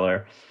Kayo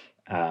Color.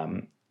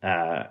 One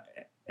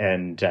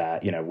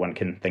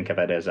can think of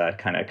it as a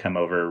kind of come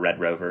over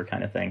Red Rover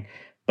kind of thing.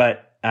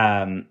 But,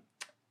 and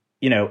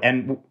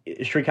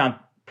Shrikant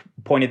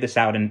pointed this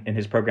out in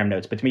his program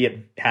notes, but to me,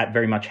 it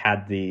very much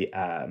had the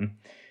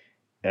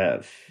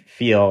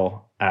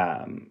feel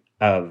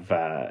of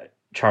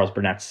Charles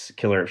Burnett's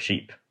Killer of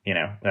Sheep.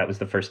 That was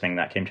the first thing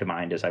that came to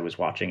mind as I was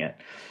watching it.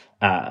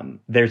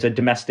 There's a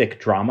domestic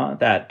drama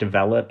that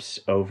develops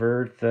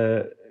over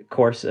the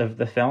course of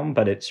the film,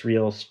 but its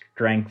real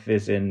strength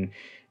is in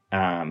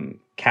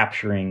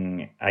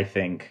capturing, I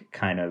think,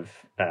 kind of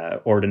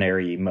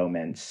ordinary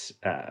moments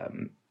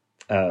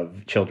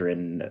of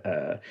children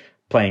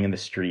playing in the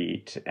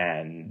street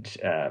and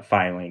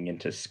filing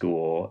into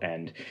school.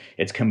 And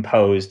it's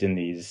composed in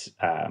these,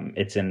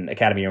 it's an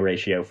Academy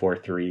ratio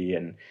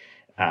 4:3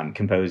 and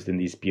composed in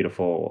these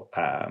beautiful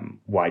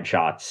wide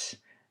shots.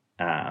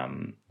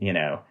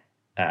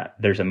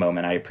 There's a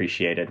moment I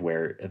appreciated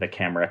where the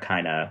camera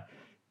kind of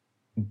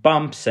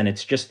bumps, and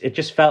it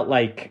just felt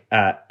like,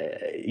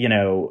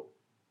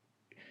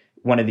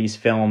 one of these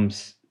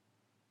films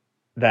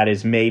that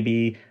is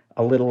maybe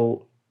a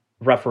little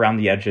rough around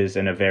the edges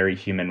in a very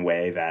human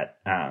way that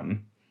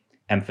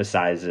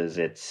emphasizes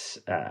its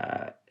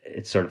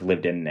sort of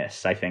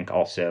lived-inness. I think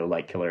also,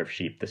 like Killer of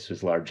Sheep, this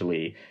was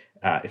largely,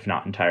 if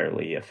not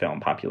entirely, a film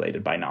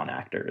populated by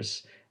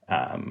non-actors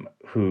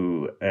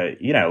who,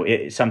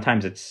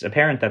 sometimes it's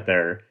apparent that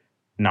they're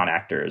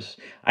non-actors.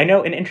 I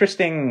know an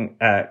interesting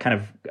kind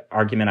of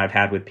argument I've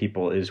had with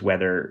people is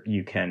whether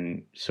you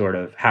can sort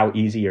of, how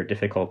easy or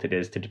difficult it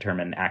is to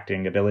determine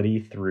acting ability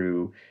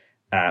through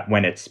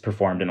when it's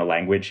performed in a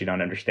language you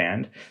don't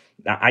understand.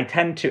 I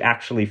tend to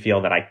actually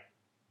feel that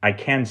I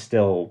can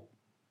still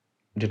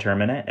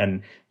determine it.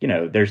 And,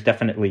 there's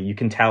definitely, you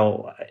can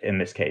tell in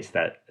this case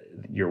that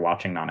you're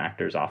watching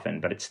non-actors often,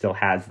 but it still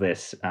has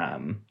this,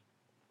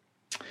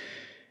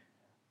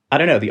 I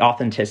don't know, the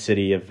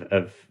authenticity of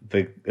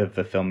the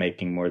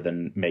filmmaking more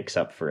than makes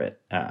up for it,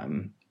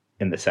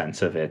 in the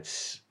sense of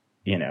its,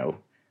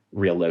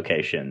 real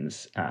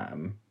locations,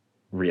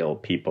 real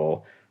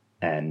people,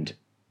 and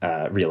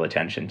real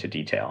attention to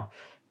detail.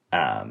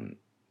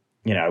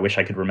 I wish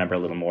I could remember a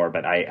little more,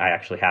 but I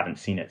actually haven't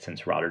seen it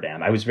since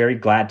Rotterdam. I was very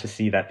glad to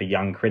see that the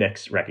young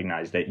critics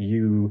recognized that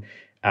you,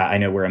 I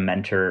know, were a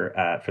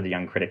mentor for the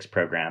Young Critics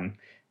program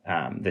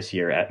this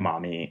year at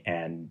Mommy,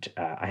 and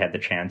I had the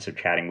chance of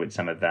chatting with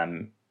some of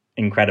them,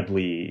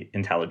 incredibly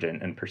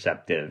intelligent and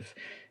perceptive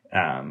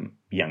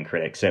young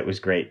critics. So it was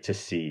great to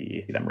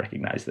see them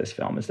recognize this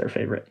film as their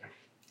favorite.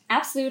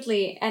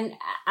 Absolutely. And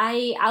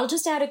I'll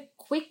just add a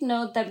quick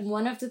note that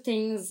one of the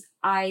things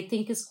I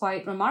think is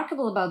quite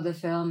remarkable about the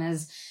film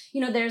is,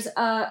 there's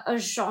a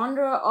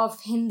genre of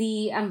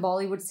Hindi and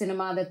Bollywood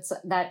cinema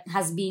that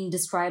has been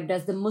described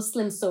as the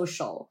Muslim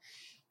social.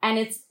 And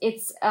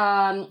it's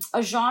a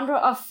genre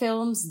of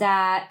films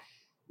that,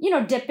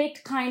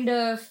 depict kind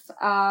of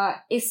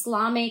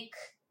Islamic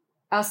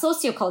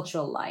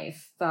sociocultural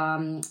life.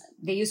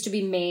 They used to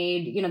be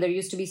made, there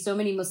used to be so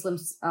many Muslim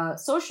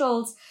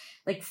socials,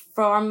 like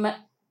from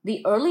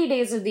the early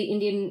days of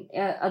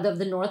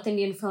the North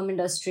Indian film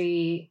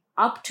industry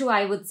up to,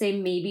 I would say,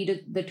 maybe to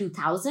the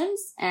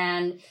 2000s.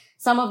 And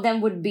some of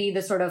them would be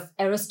the sort of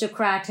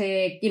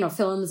aristocratic,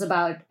 films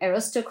about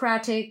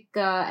aristocratic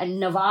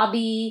and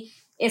Nawabi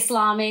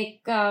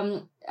Islamic,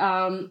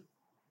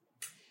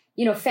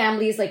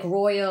 families, like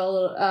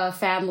royal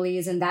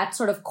families, and that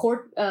sort of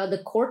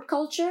the court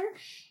culture.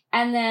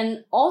 And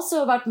then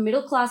also about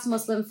middle-class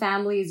Muslim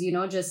families,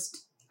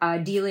 just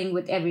dealing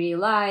with everyday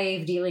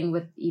life, dealing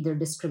with either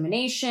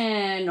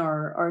discrimination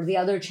or the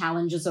other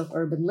challenges of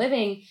urban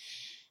living.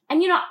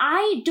 And,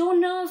 I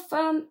don't know if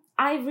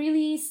I've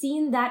really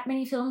seen that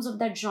many films of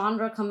that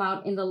genre come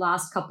out in the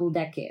last couple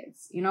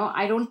decades.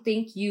 I don't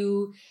think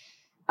you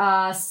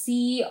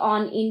see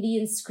on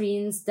Indian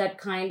screens that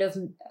kind of,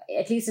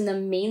 at least in the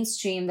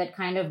mainstream, that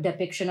kind of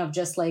depiction of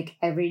just like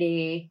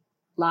everyday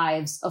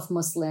lives of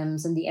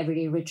Muslims and the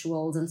everyday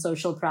rituals and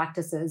social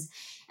practices.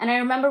 And I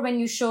remember when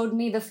you showed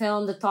me the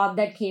film, the thought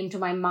that came to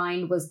my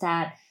mind was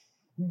that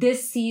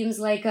this seems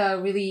like a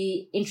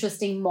really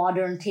interesting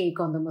modern take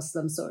on the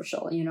Muslim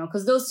social,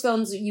 because those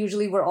films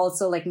usually were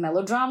also like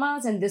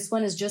melodramas. And this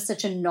one is just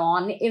such a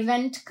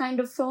non-event kind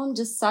of film,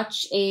 just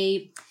such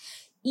a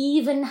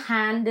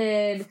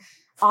even-handed,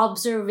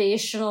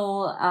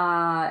 observational,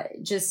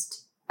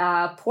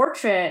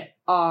 portrait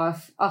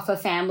of a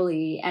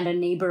family and a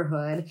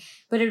neighborhood.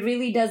 But it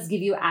really does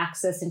give you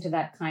access into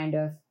that kind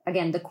of,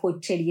 again, the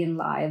quotidian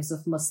lives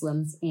of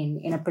Muslims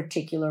in a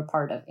particular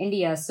part of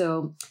India.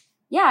 So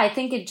yeah, I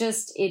think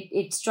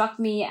it struck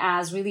me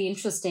as really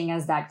interesting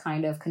as that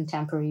kind of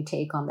contemporary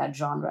take on that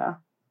genre.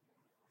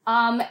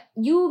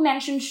 You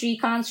mentioned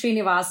Srikanth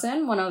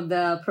Srinivasan, one of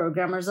the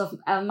programmers of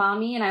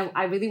Mami, and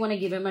I really want to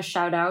give him a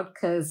shout out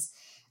because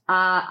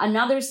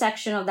another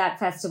section of that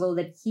festival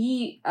that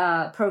he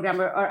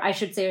programmed, or I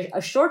should say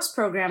a shorts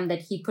program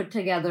that he put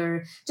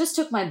together, just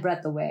took my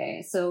breath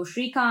away. So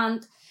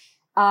Srikanth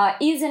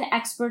is an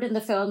expert in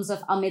the films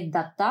of Amit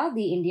Datta,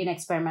 the Indian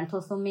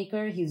experimental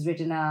filmmaker. He's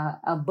written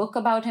a book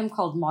about him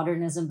called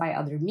Modernism by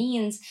Other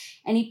Means.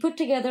 And he put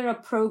together a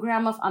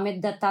program of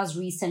Amit Datta's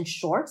recent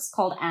shorts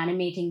called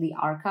Animating the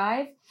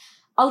Archive.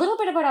 A little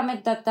bit about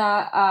Amit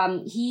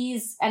Datta.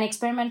 He's an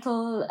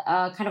experimental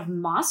kind of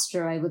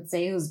master, I would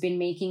say, who's been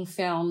making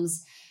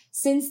films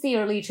since the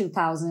early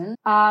 2000s.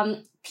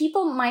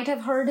 People might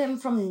have heard him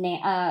from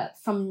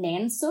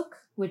Nansuk,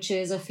 which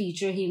is a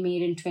feature he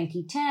made in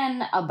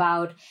 2010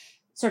 about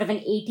sort of an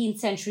 18th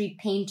century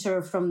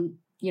painter from,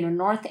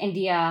 North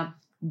India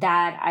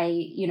that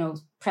I,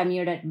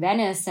 premiered at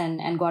Venice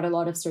and got a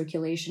lot of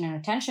circulation and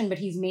attention. But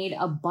he's made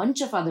a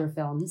bunch of other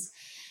films.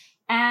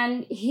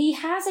 And he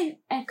has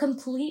a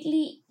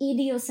completely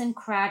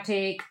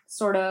idiosyncratic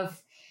sort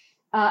of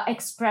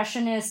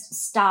expressionist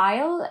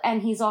style.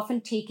 And he's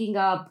often taking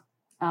up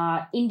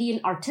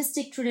Indian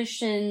artistic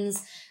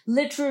traditions,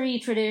 literary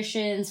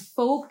traditions,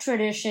 folk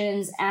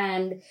traditions,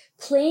 and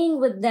playing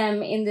with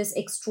them in this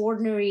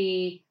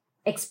extraordinary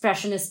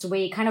expressionist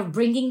way, kind of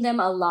bringing them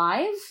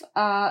alive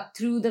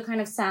through the kind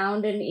of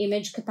sound and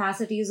image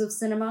capacities of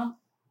cinema.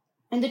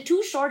 And the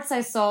two shorts I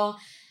saw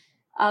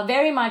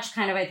very much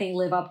kind of, I think,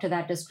 live up to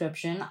that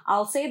description.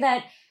 I'll say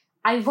that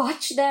I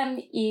watched them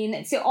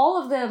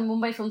all of the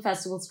Mumbai Film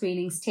Festival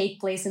screenings take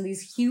place in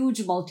these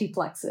huge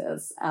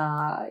multiplexes,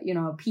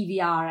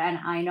 PVR and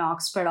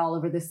INOX spread all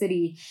over the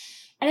city.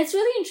 And it's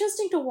really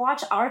interesting to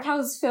watch art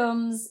house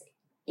films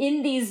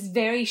in these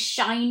very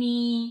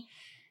shiny,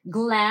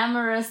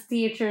 glamorous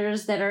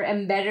theaters that are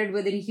embedded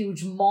within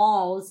huge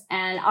malls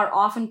and are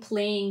often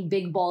playing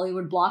big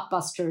Bollywood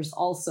blockbusters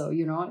also,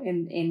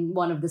 in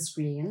one of the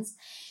screens.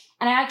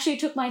 And I actually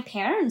took my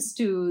parents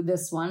to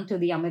this one, to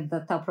the Amit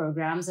Datta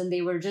programs, and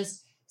they were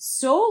just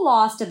so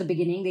lost at the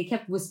beginning. They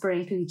kept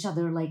whispering to each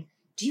other, like,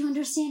 do you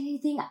understand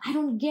anything? I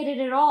don't get it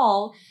at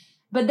all.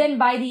 But then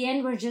by the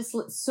end, we're just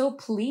so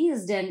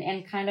pleased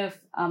and kind of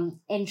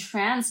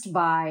entranced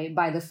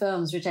by the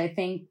films, which I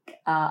think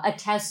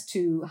attest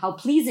to how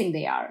pleasing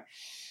they are.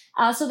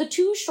 So the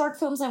two short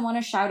films I want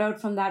to shout out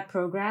from that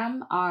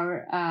program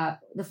are,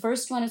 the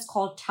first one is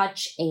called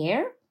Touch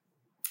Air.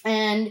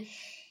 And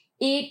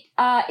it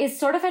is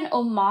sort of an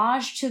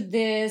homage to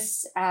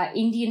this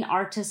Indian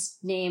artist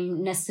named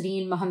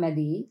Nasreen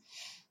Mohammadi.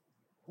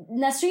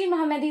 Nasreen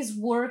Mohammadi's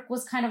work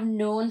was kind of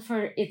known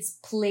for its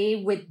play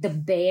with the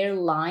bare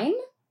line,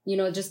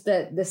 just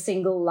the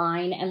single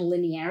line and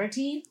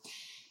linearity.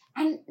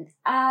 And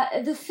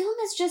the film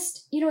is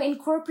just,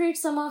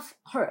 incorporates some of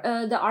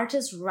her the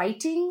artist's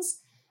writings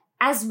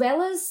as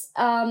well as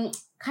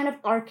kind of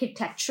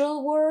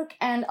architectural work.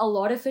 And a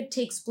lot of it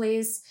takes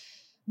place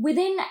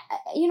within,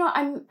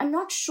 I'm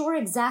not sure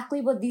exactly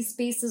what these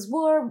spaces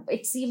were.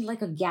 It seemed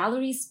like a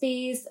gallery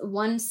space.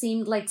 One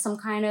seemed like some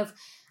kind of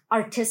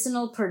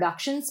artisanal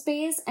production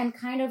space, and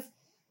kind of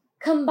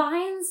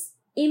combines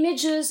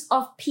images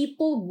of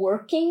people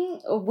working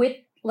with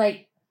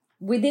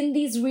within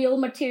these real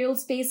material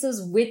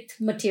spaces with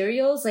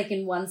materials. Like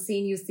in one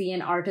scene, you see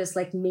an artist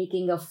like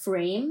making a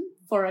frame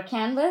for a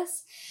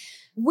canvas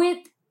with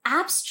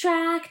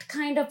abstract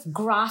kind of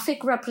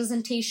graphic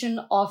representation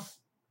of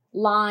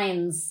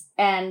lines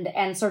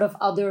and sort of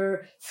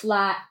other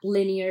flat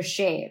linear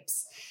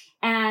shapes.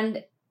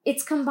 And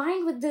it's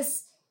combined with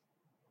this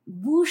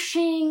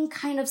whooshing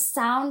kind of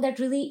sound that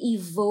really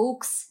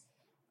evokes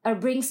or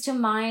brings to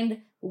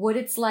mind what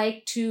it's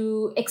like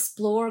to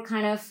explore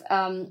kind of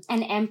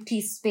an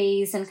empty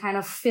space and kind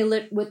of fill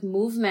it with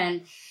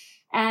movement.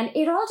 And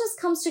it all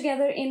just comes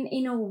together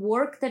in a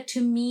work that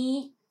to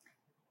me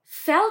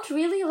felt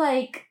really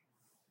like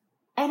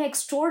an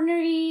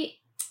extraordinary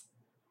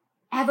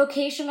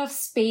evocation of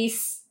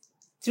space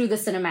through the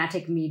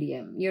cinematic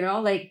medium,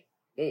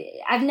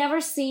 I've never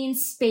seen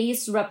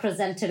space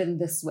represented in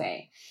this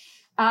way.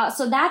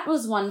 So that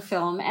was one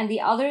film. And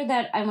the other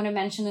that I want to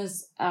mention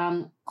is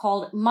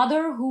called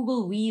Mother Who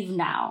Will Weave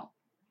Now,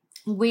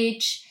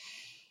 which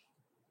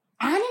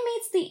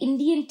animates the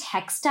Indian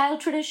textile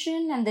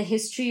tradition and the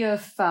history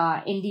of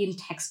Indian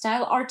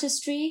textile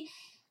artistry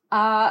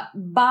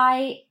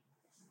by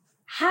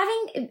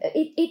having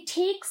it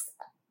takes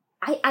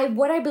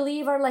what I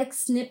believe are like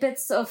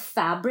snippets of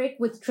fabric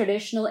with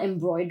traditional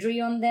embroidery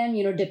on them,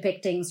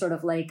 depicting sort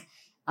of like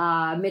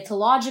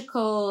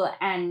mythological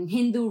and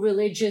Hindu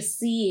religious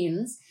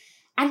scenes,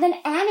 and then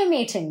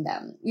animating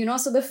them,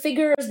 so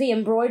the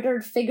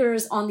embroidered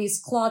figures on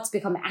these cloths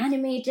become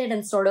animated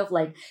and sort of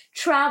like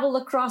travel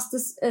across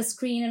the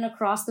screen and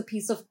across the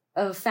piece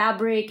of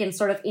fabric and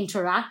sort of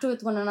interact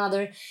with one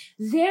another.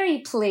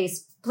 Very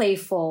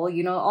playful,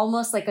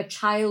 almost like a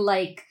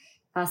childlike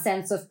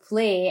sense of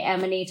play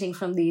emanating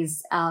from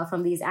these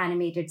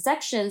animated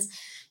sections.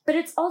 But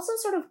it's also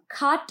sort of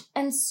cut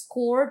and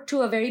scored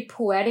to a very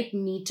poetic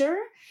meter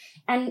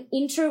and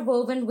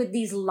interwoven with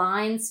these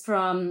lines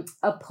from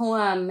a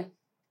poem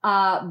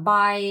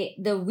by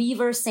the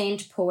weaver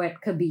saint poet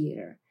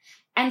Kabir.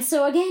 And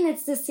so again,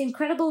 it's this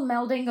incredible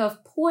melding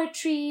of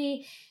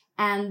poetry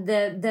and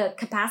the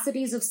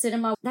capacities of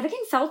cinema that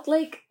again felt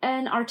like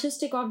an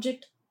artistic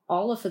object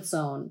all of its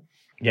own.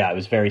 Yeah, I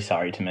was very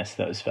sorry to miss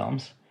those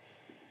films.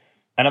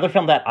 Another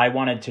film that I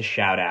wanted to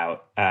shout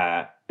out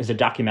is a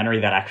documentary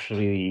that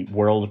actually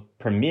world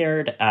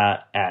premiered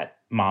at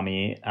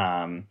Mommy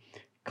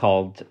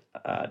called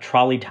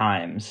Trolley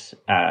Times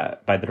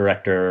by the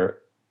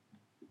director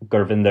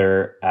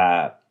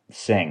Gurvinder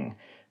Singh,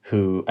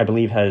 who I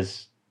believe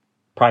has,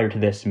 prior to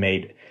this,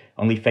 made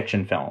only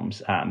fiction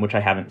films, which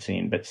I haven't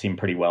seen, but seem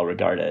pretty well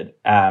regarded.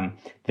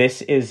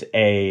 This is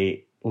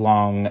a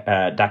long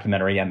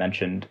documentary. I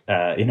mentioned,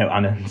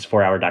 Anand's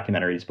 4-hour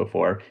documentaries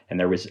before, and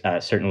there was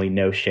certainly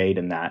no shade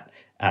in that,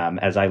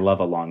 as I love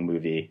a long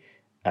movie.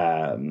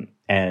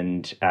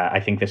 And I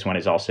think this one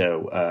is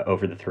also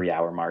over the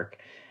 3-hour mark.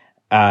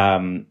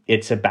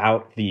 It's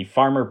about the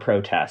farmer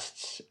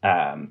protests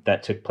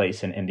that took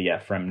place in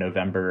India from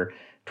November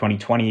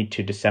 2020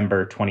 to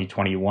December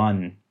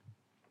 2021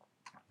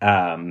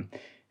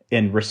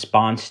 in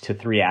response to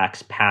 3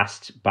 acts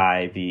passed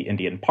by the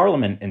Indian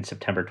Parliament in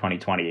September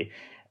 2020.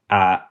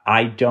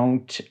 I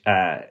don't,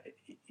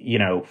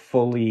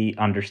 fully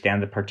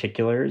understand the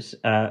particulars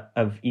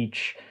of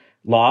each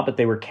law, but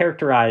they were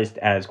characterized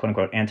as "quote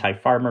unquote"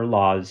 anti-farmer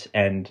laws,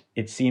 and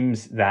it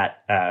seems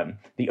that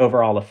the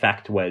overall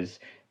effect was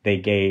they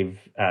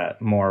gave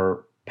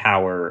more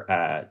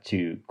power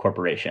to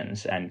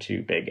corporations and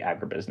to big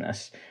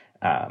agribusiness,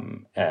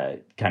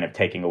 kind of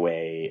taking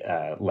away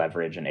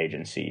leverage and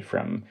agency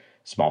from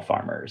small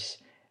farmers.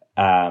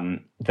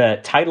 The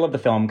title of the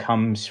film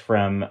comes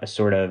from a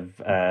sort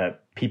of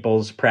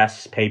People's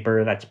Press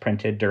paper that's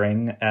printed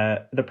during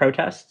the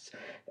protests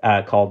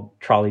called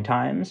Trolley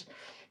Times.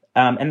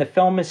 And the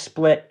film is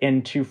split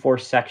into 4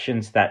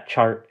 sections that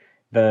chart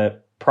the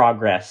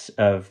progress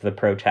of the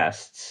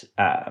protests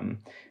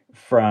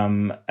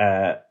from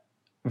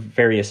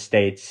various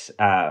states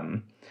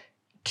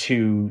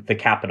to the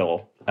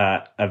capital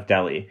of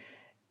Delhi.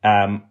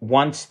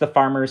 Once the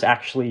farmers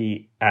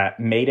actually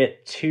made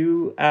it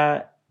to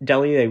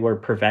Delhi, they were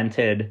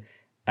prevented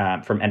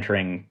from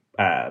entering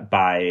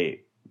by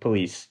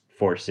police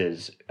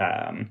forces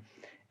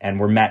and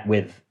were met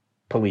with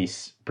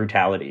police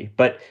brutality.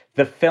 But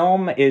the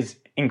film is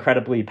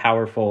incredibly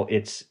powerful.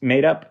 It's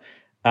made up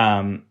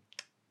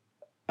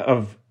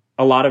of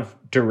a lot of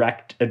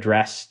direct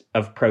address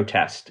of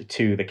protest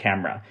to the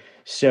camera.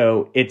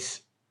 So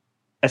it's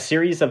a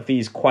series of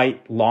these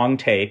quite long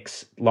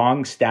takes,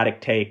 long static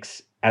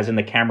takes, as in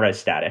the camera is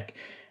static.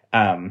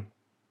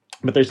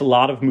 But there's a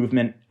lot of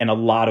movement and a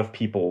lot of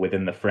people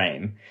within the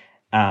frame.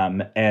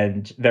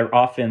 And they're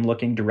often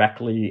looking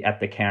directly at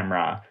the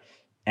camera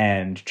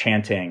and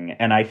chanting.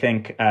 And I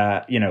think,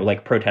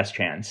 like protest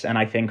chants. And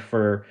I think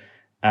for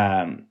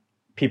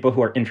people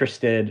who are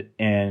interested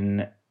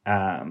in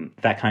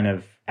that kind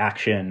of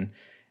action,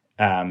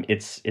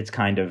 it's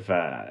kind of,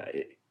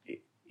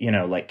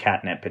 like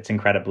catnip. It's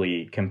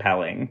incredibly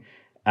compelling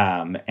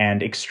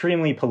and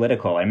extremely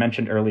political. I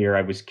mentioned earlier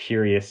I was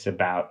curious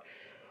about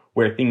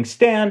where things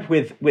stand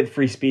with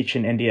free speech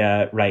in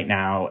India right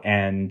now.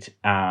 And,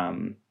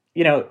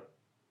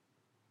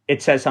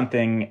 it says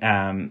something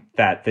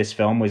that this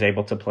film was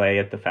able to play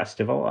at the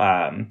festival.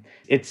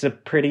 It's a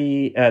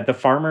pretty, the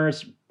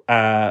farmers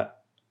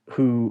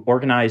who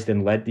organized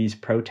and led these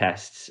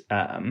protests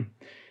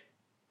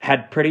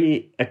had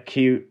pretty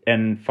acute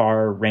and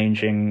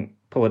far-ranging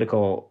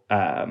political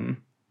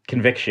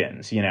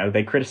convictions.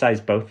 They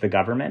criticized both the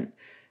government.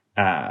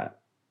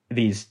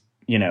 These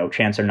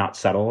chants are not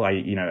subtle.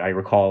 I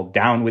recall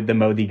 "down with the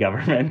Modi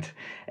government,"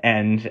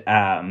 and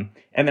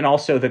then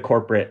also the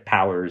corporate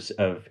powers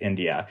of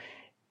India.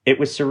 It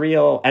was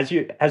surreal, as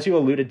you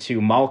alluded to.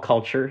 Mall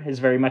culture is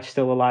very much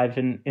still alive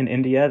in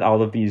India.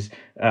 All of these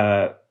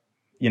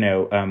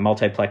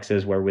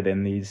multiplexes were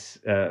within these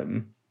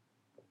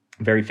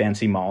very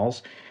fancy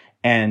malls,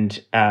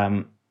 and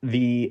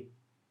the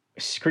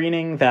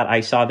screening that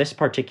I saw this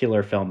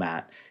particular film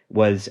at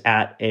was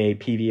at a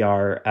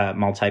PVR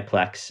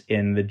multiplex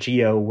in the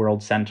Geo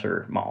World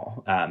Center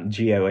Mall.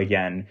 Geo,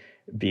 again,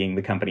 being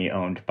the company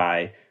owned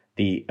by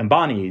the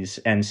Ambanis.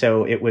 And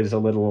so it was a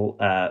little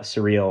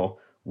surreal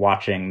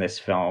watching this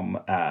film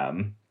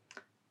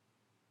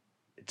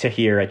to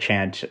hear a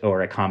chant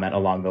or a comment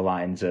along the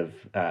lines of,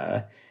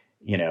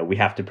 we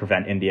have to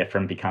prevent India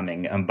from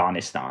becoming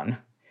Ambanistan,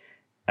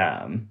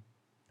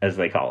 as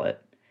they call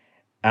it.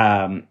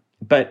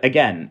 But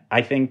again,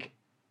 I think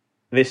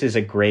this is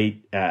a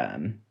great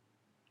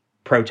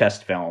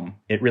protest film.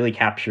 It really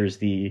captures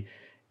the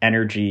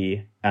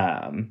energy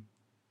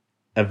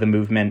of the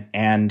movement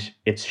and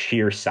its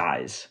sheer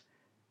size.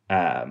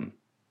 I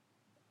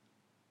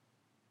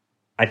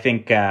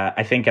think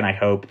and I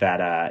hope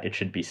that it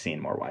should be seen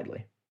more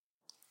widely.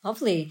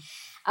 Lovely.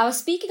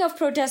 Speaking of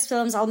protest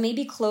films, I'll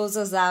maybe close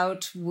us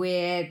out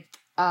with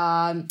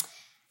a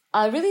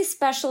really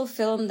special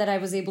film that I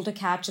was able to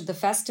catch at the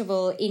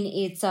festival in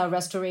its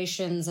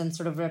restorations and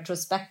sort of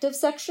retrospective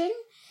section.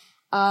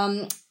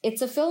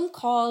 It's a film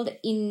called,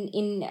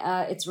 in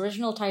its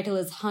original title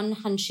is Hun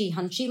Hanshi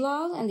Hanshi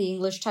Lal, and the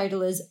English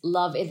title is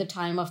Love in the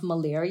Time of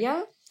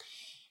Malaria.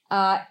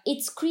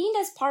 It's screened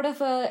as part of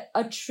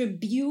a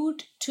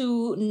tribute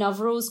to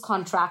Navroz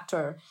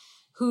Contractor,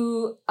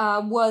 who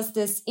was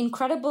this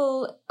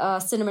incredible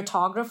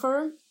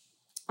cinematographer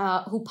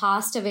who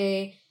passed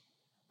away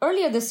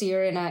earlier this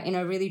year in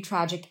a really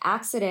tragic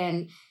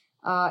accident.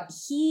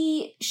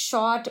 He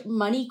shot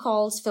Money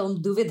Call's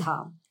film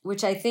Duvidha,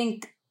 which I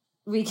think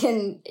we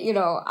can,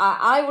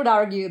 I would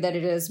argue that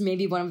it is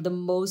maybe one of the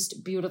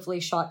most beautifully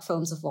shot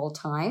films of all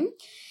time.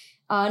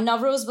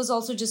 Navroz was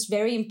also just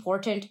very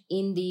important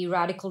in the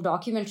radical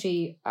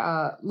documentary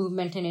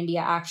movement in India.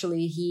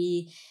 Actually,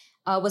 he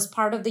was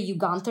part of the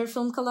Yugantar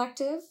Film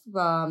Collective,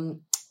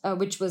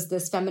 which was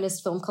this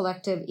feminist film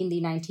collective in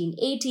the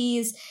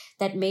 1980s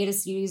that made a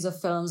series of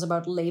films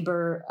about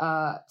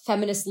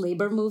feminist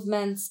labor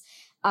movements.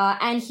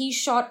 And he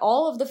shot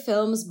all of the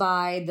films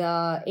by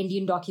the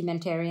Indian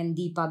documentarian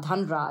Deepa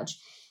Dhanraj.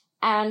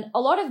 And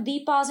a lot of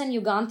Deepa's and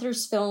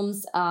Yugantar's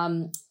films,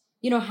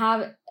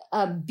 have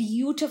a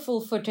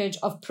beautiful footage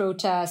of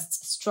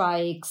protests,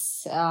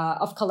 strikes,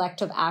 of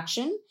collective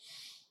action.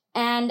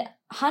 And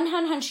Han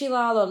Hanshi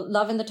Lal, or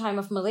Love in the Time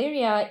of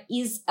Malaria,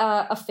 is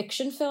a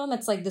fiction film.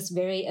 It's like this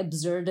very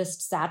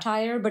absurdist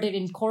satire, but it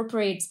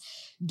incorporates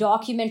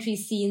documentary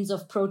scenes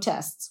of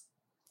protests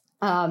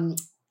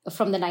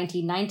from the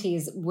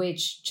 1990s,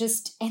 which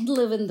just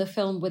enliven the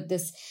film with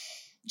this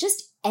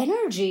just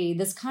energy,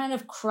 this kind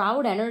of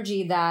crowd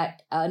energy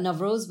that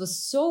Navroz was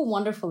so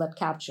wonderful at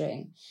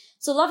capturing.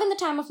 So Love in the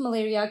Time of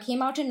Malaria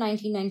came out in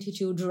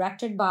 1992,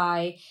 directed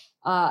by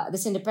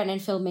this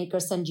independent filmmaker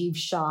Sanjeev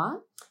Shah.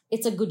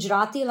 It's a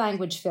Gujarati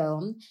language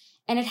film,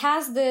 and it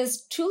has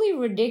this truly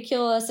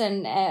ridiculous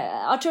and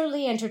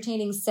utterly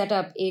entertaining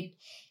setup. It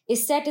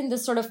is set in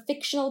this sort of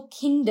fictional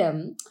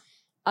kingdom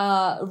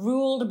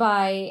ruled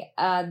by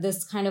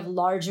this kind of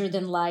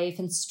larger-than-life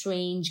and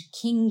strange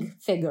king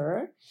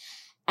figure.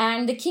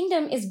 And the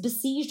kingdom is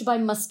besieged by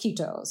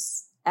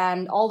mosquitoes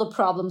and all the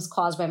problems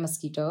caused by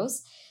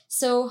mosquitoes.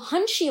 So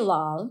Hanshi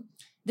Lal,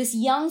 this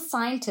young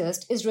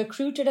scientist, is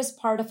recruited as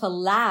part of a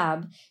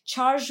lab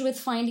charged with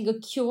finding a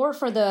cure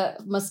for the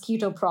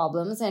mosquito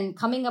problems and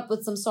coming up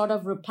with some sort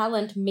of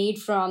repellent made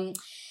from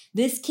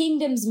this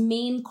kingdom's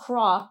main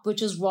crop,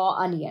 which is raw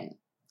onion.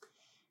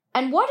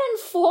 And what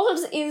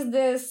unfolds is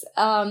this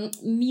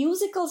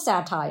musical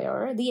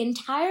satire. The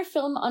entire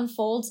film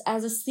unfolds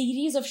as a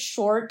series of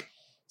short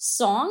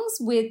songs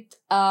with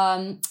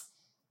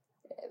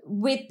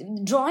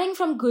drawing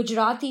from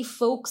Gujarati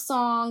folk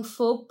song,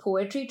 folk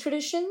poetry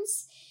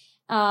traditions.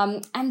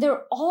 And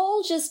they're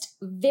all just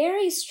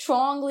very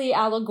strongly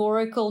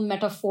allegorical,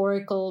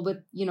 metaphorical, with,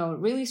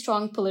 really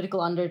strong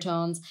political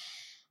undertones.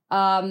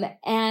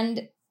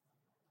 And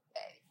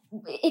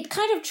it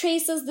kind of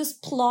traces this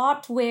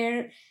plot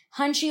where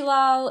Hanshi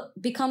Lal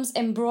becomes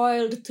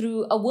embroiled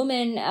through a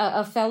woman,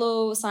 a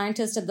fellow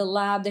scientist at the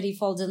lab that he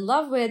falls in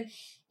love with,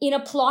 in a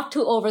plot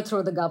to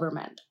overthrow the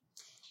government.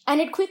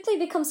 And it quickly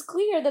becomes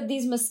clear that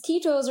these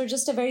mosquitoes are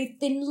just a very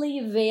thinly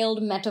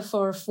veiled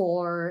metaphor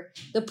for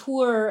the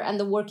poor and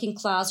the working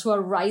class who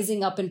are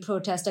rising up in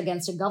protest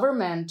against a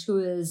government who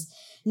is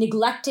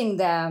neglecting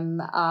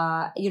them,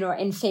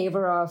 in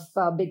favor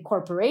of big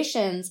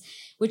corporations,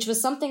 which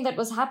was something that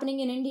was happening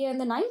in India in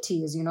the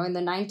 90s. In the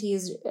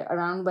 90s,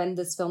 around when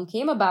this film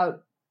came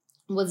about,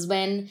 was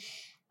when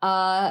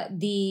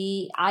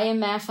the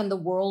IMF and the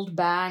World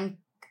Bank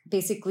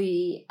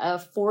basically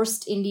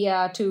forced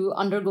India to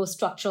undergo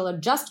structural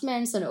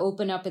adjustments and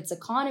open up its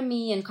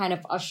economy and kind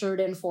of ushered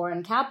in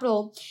foreign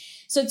capital.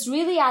 So it's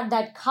really at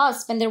that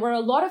cusp. And there were a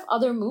lot of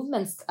other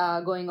movements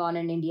going on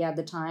in India at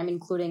the time,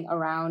 including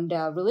around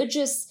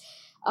religious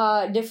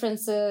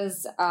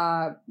differences,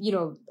 a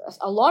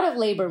lot of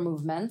labor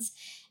movements.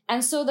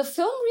 And so the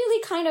film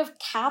really kind of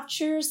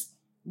captures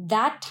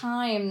that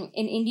time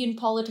in Indian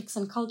politics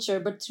and culture,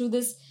 but through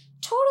this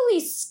totally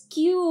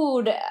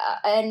skewed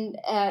and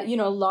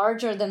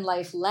larger than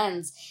life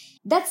lens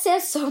that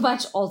says so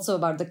much also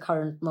about the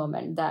current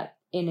moment, that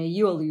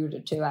you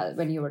alluded to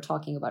when you were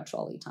talking about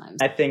trolley times.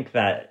 I think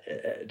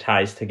that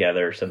ties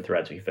together some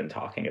threads we've been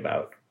talking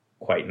about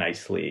quite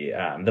nicely.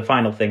 The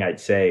final thing I'd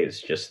say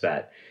is just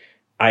that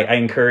I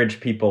encourage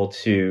people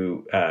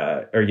to,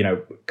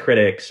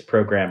 critics,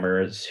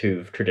 programmers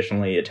who've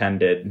traditionally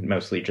attended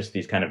mostly just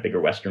these kind of bigger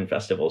Western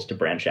festivals to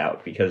branch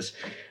out, because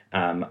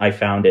I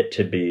found it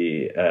to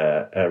be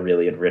a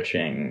really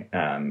enriching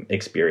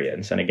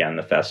experience. And again,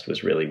 the fest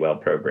was really well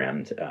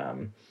programmed.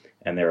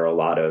 And there are a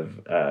lot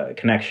of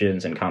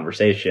connections and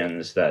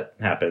conversations that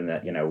happen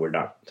that, we're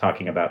not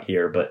talking about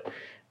here, but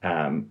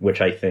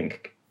which I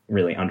think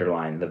really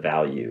underline the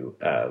value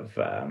of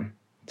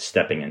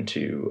stepping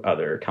into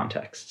other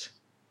contexts.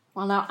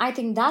 Well, now I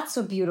think that's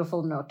a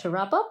beautiful note to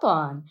wrap up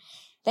on.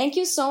 Thank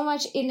you so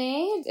much,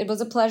 Inney. It was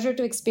a pleasure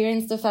to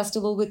experience the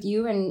festival with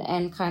you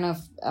and kind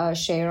of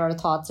share our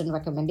thoughts and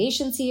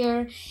recommendations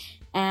here.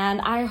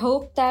 And I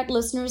hope that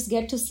listeners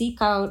get to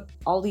seek out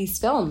all these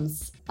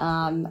films.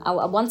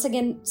 I'll once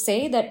again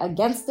say that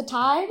Against the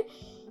Tide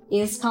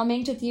is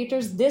coming to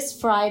theaters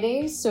this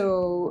Friday,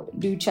 so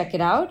do check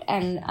it out.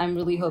 And I'm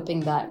really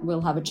hoping that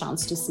we'll have a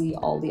chance to see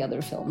all the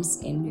other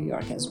films in New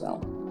York as well.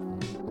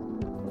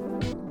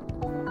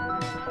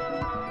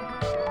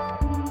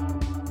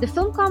 The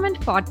Film Comment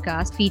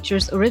podcast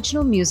features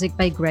original music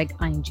by Greg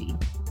Einge.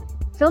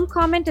 Film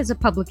Comment is a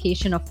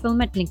publication of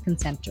Film at Lincoln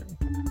Center.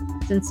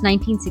 Since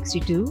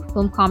 1962,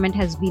 Film Comment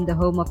has been the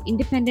home of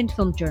independent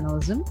film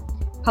journalism,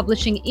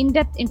 publishing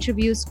in-depth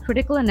interviews,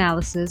 critical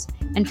analysis,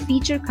 and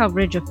feature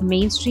coverage of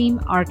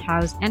mainstream, art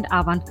house, and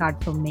avant-garde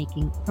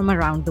filmmaking from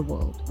around the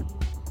world.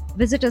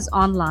 Visit us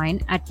online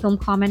at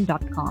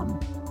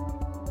filmcomment.com.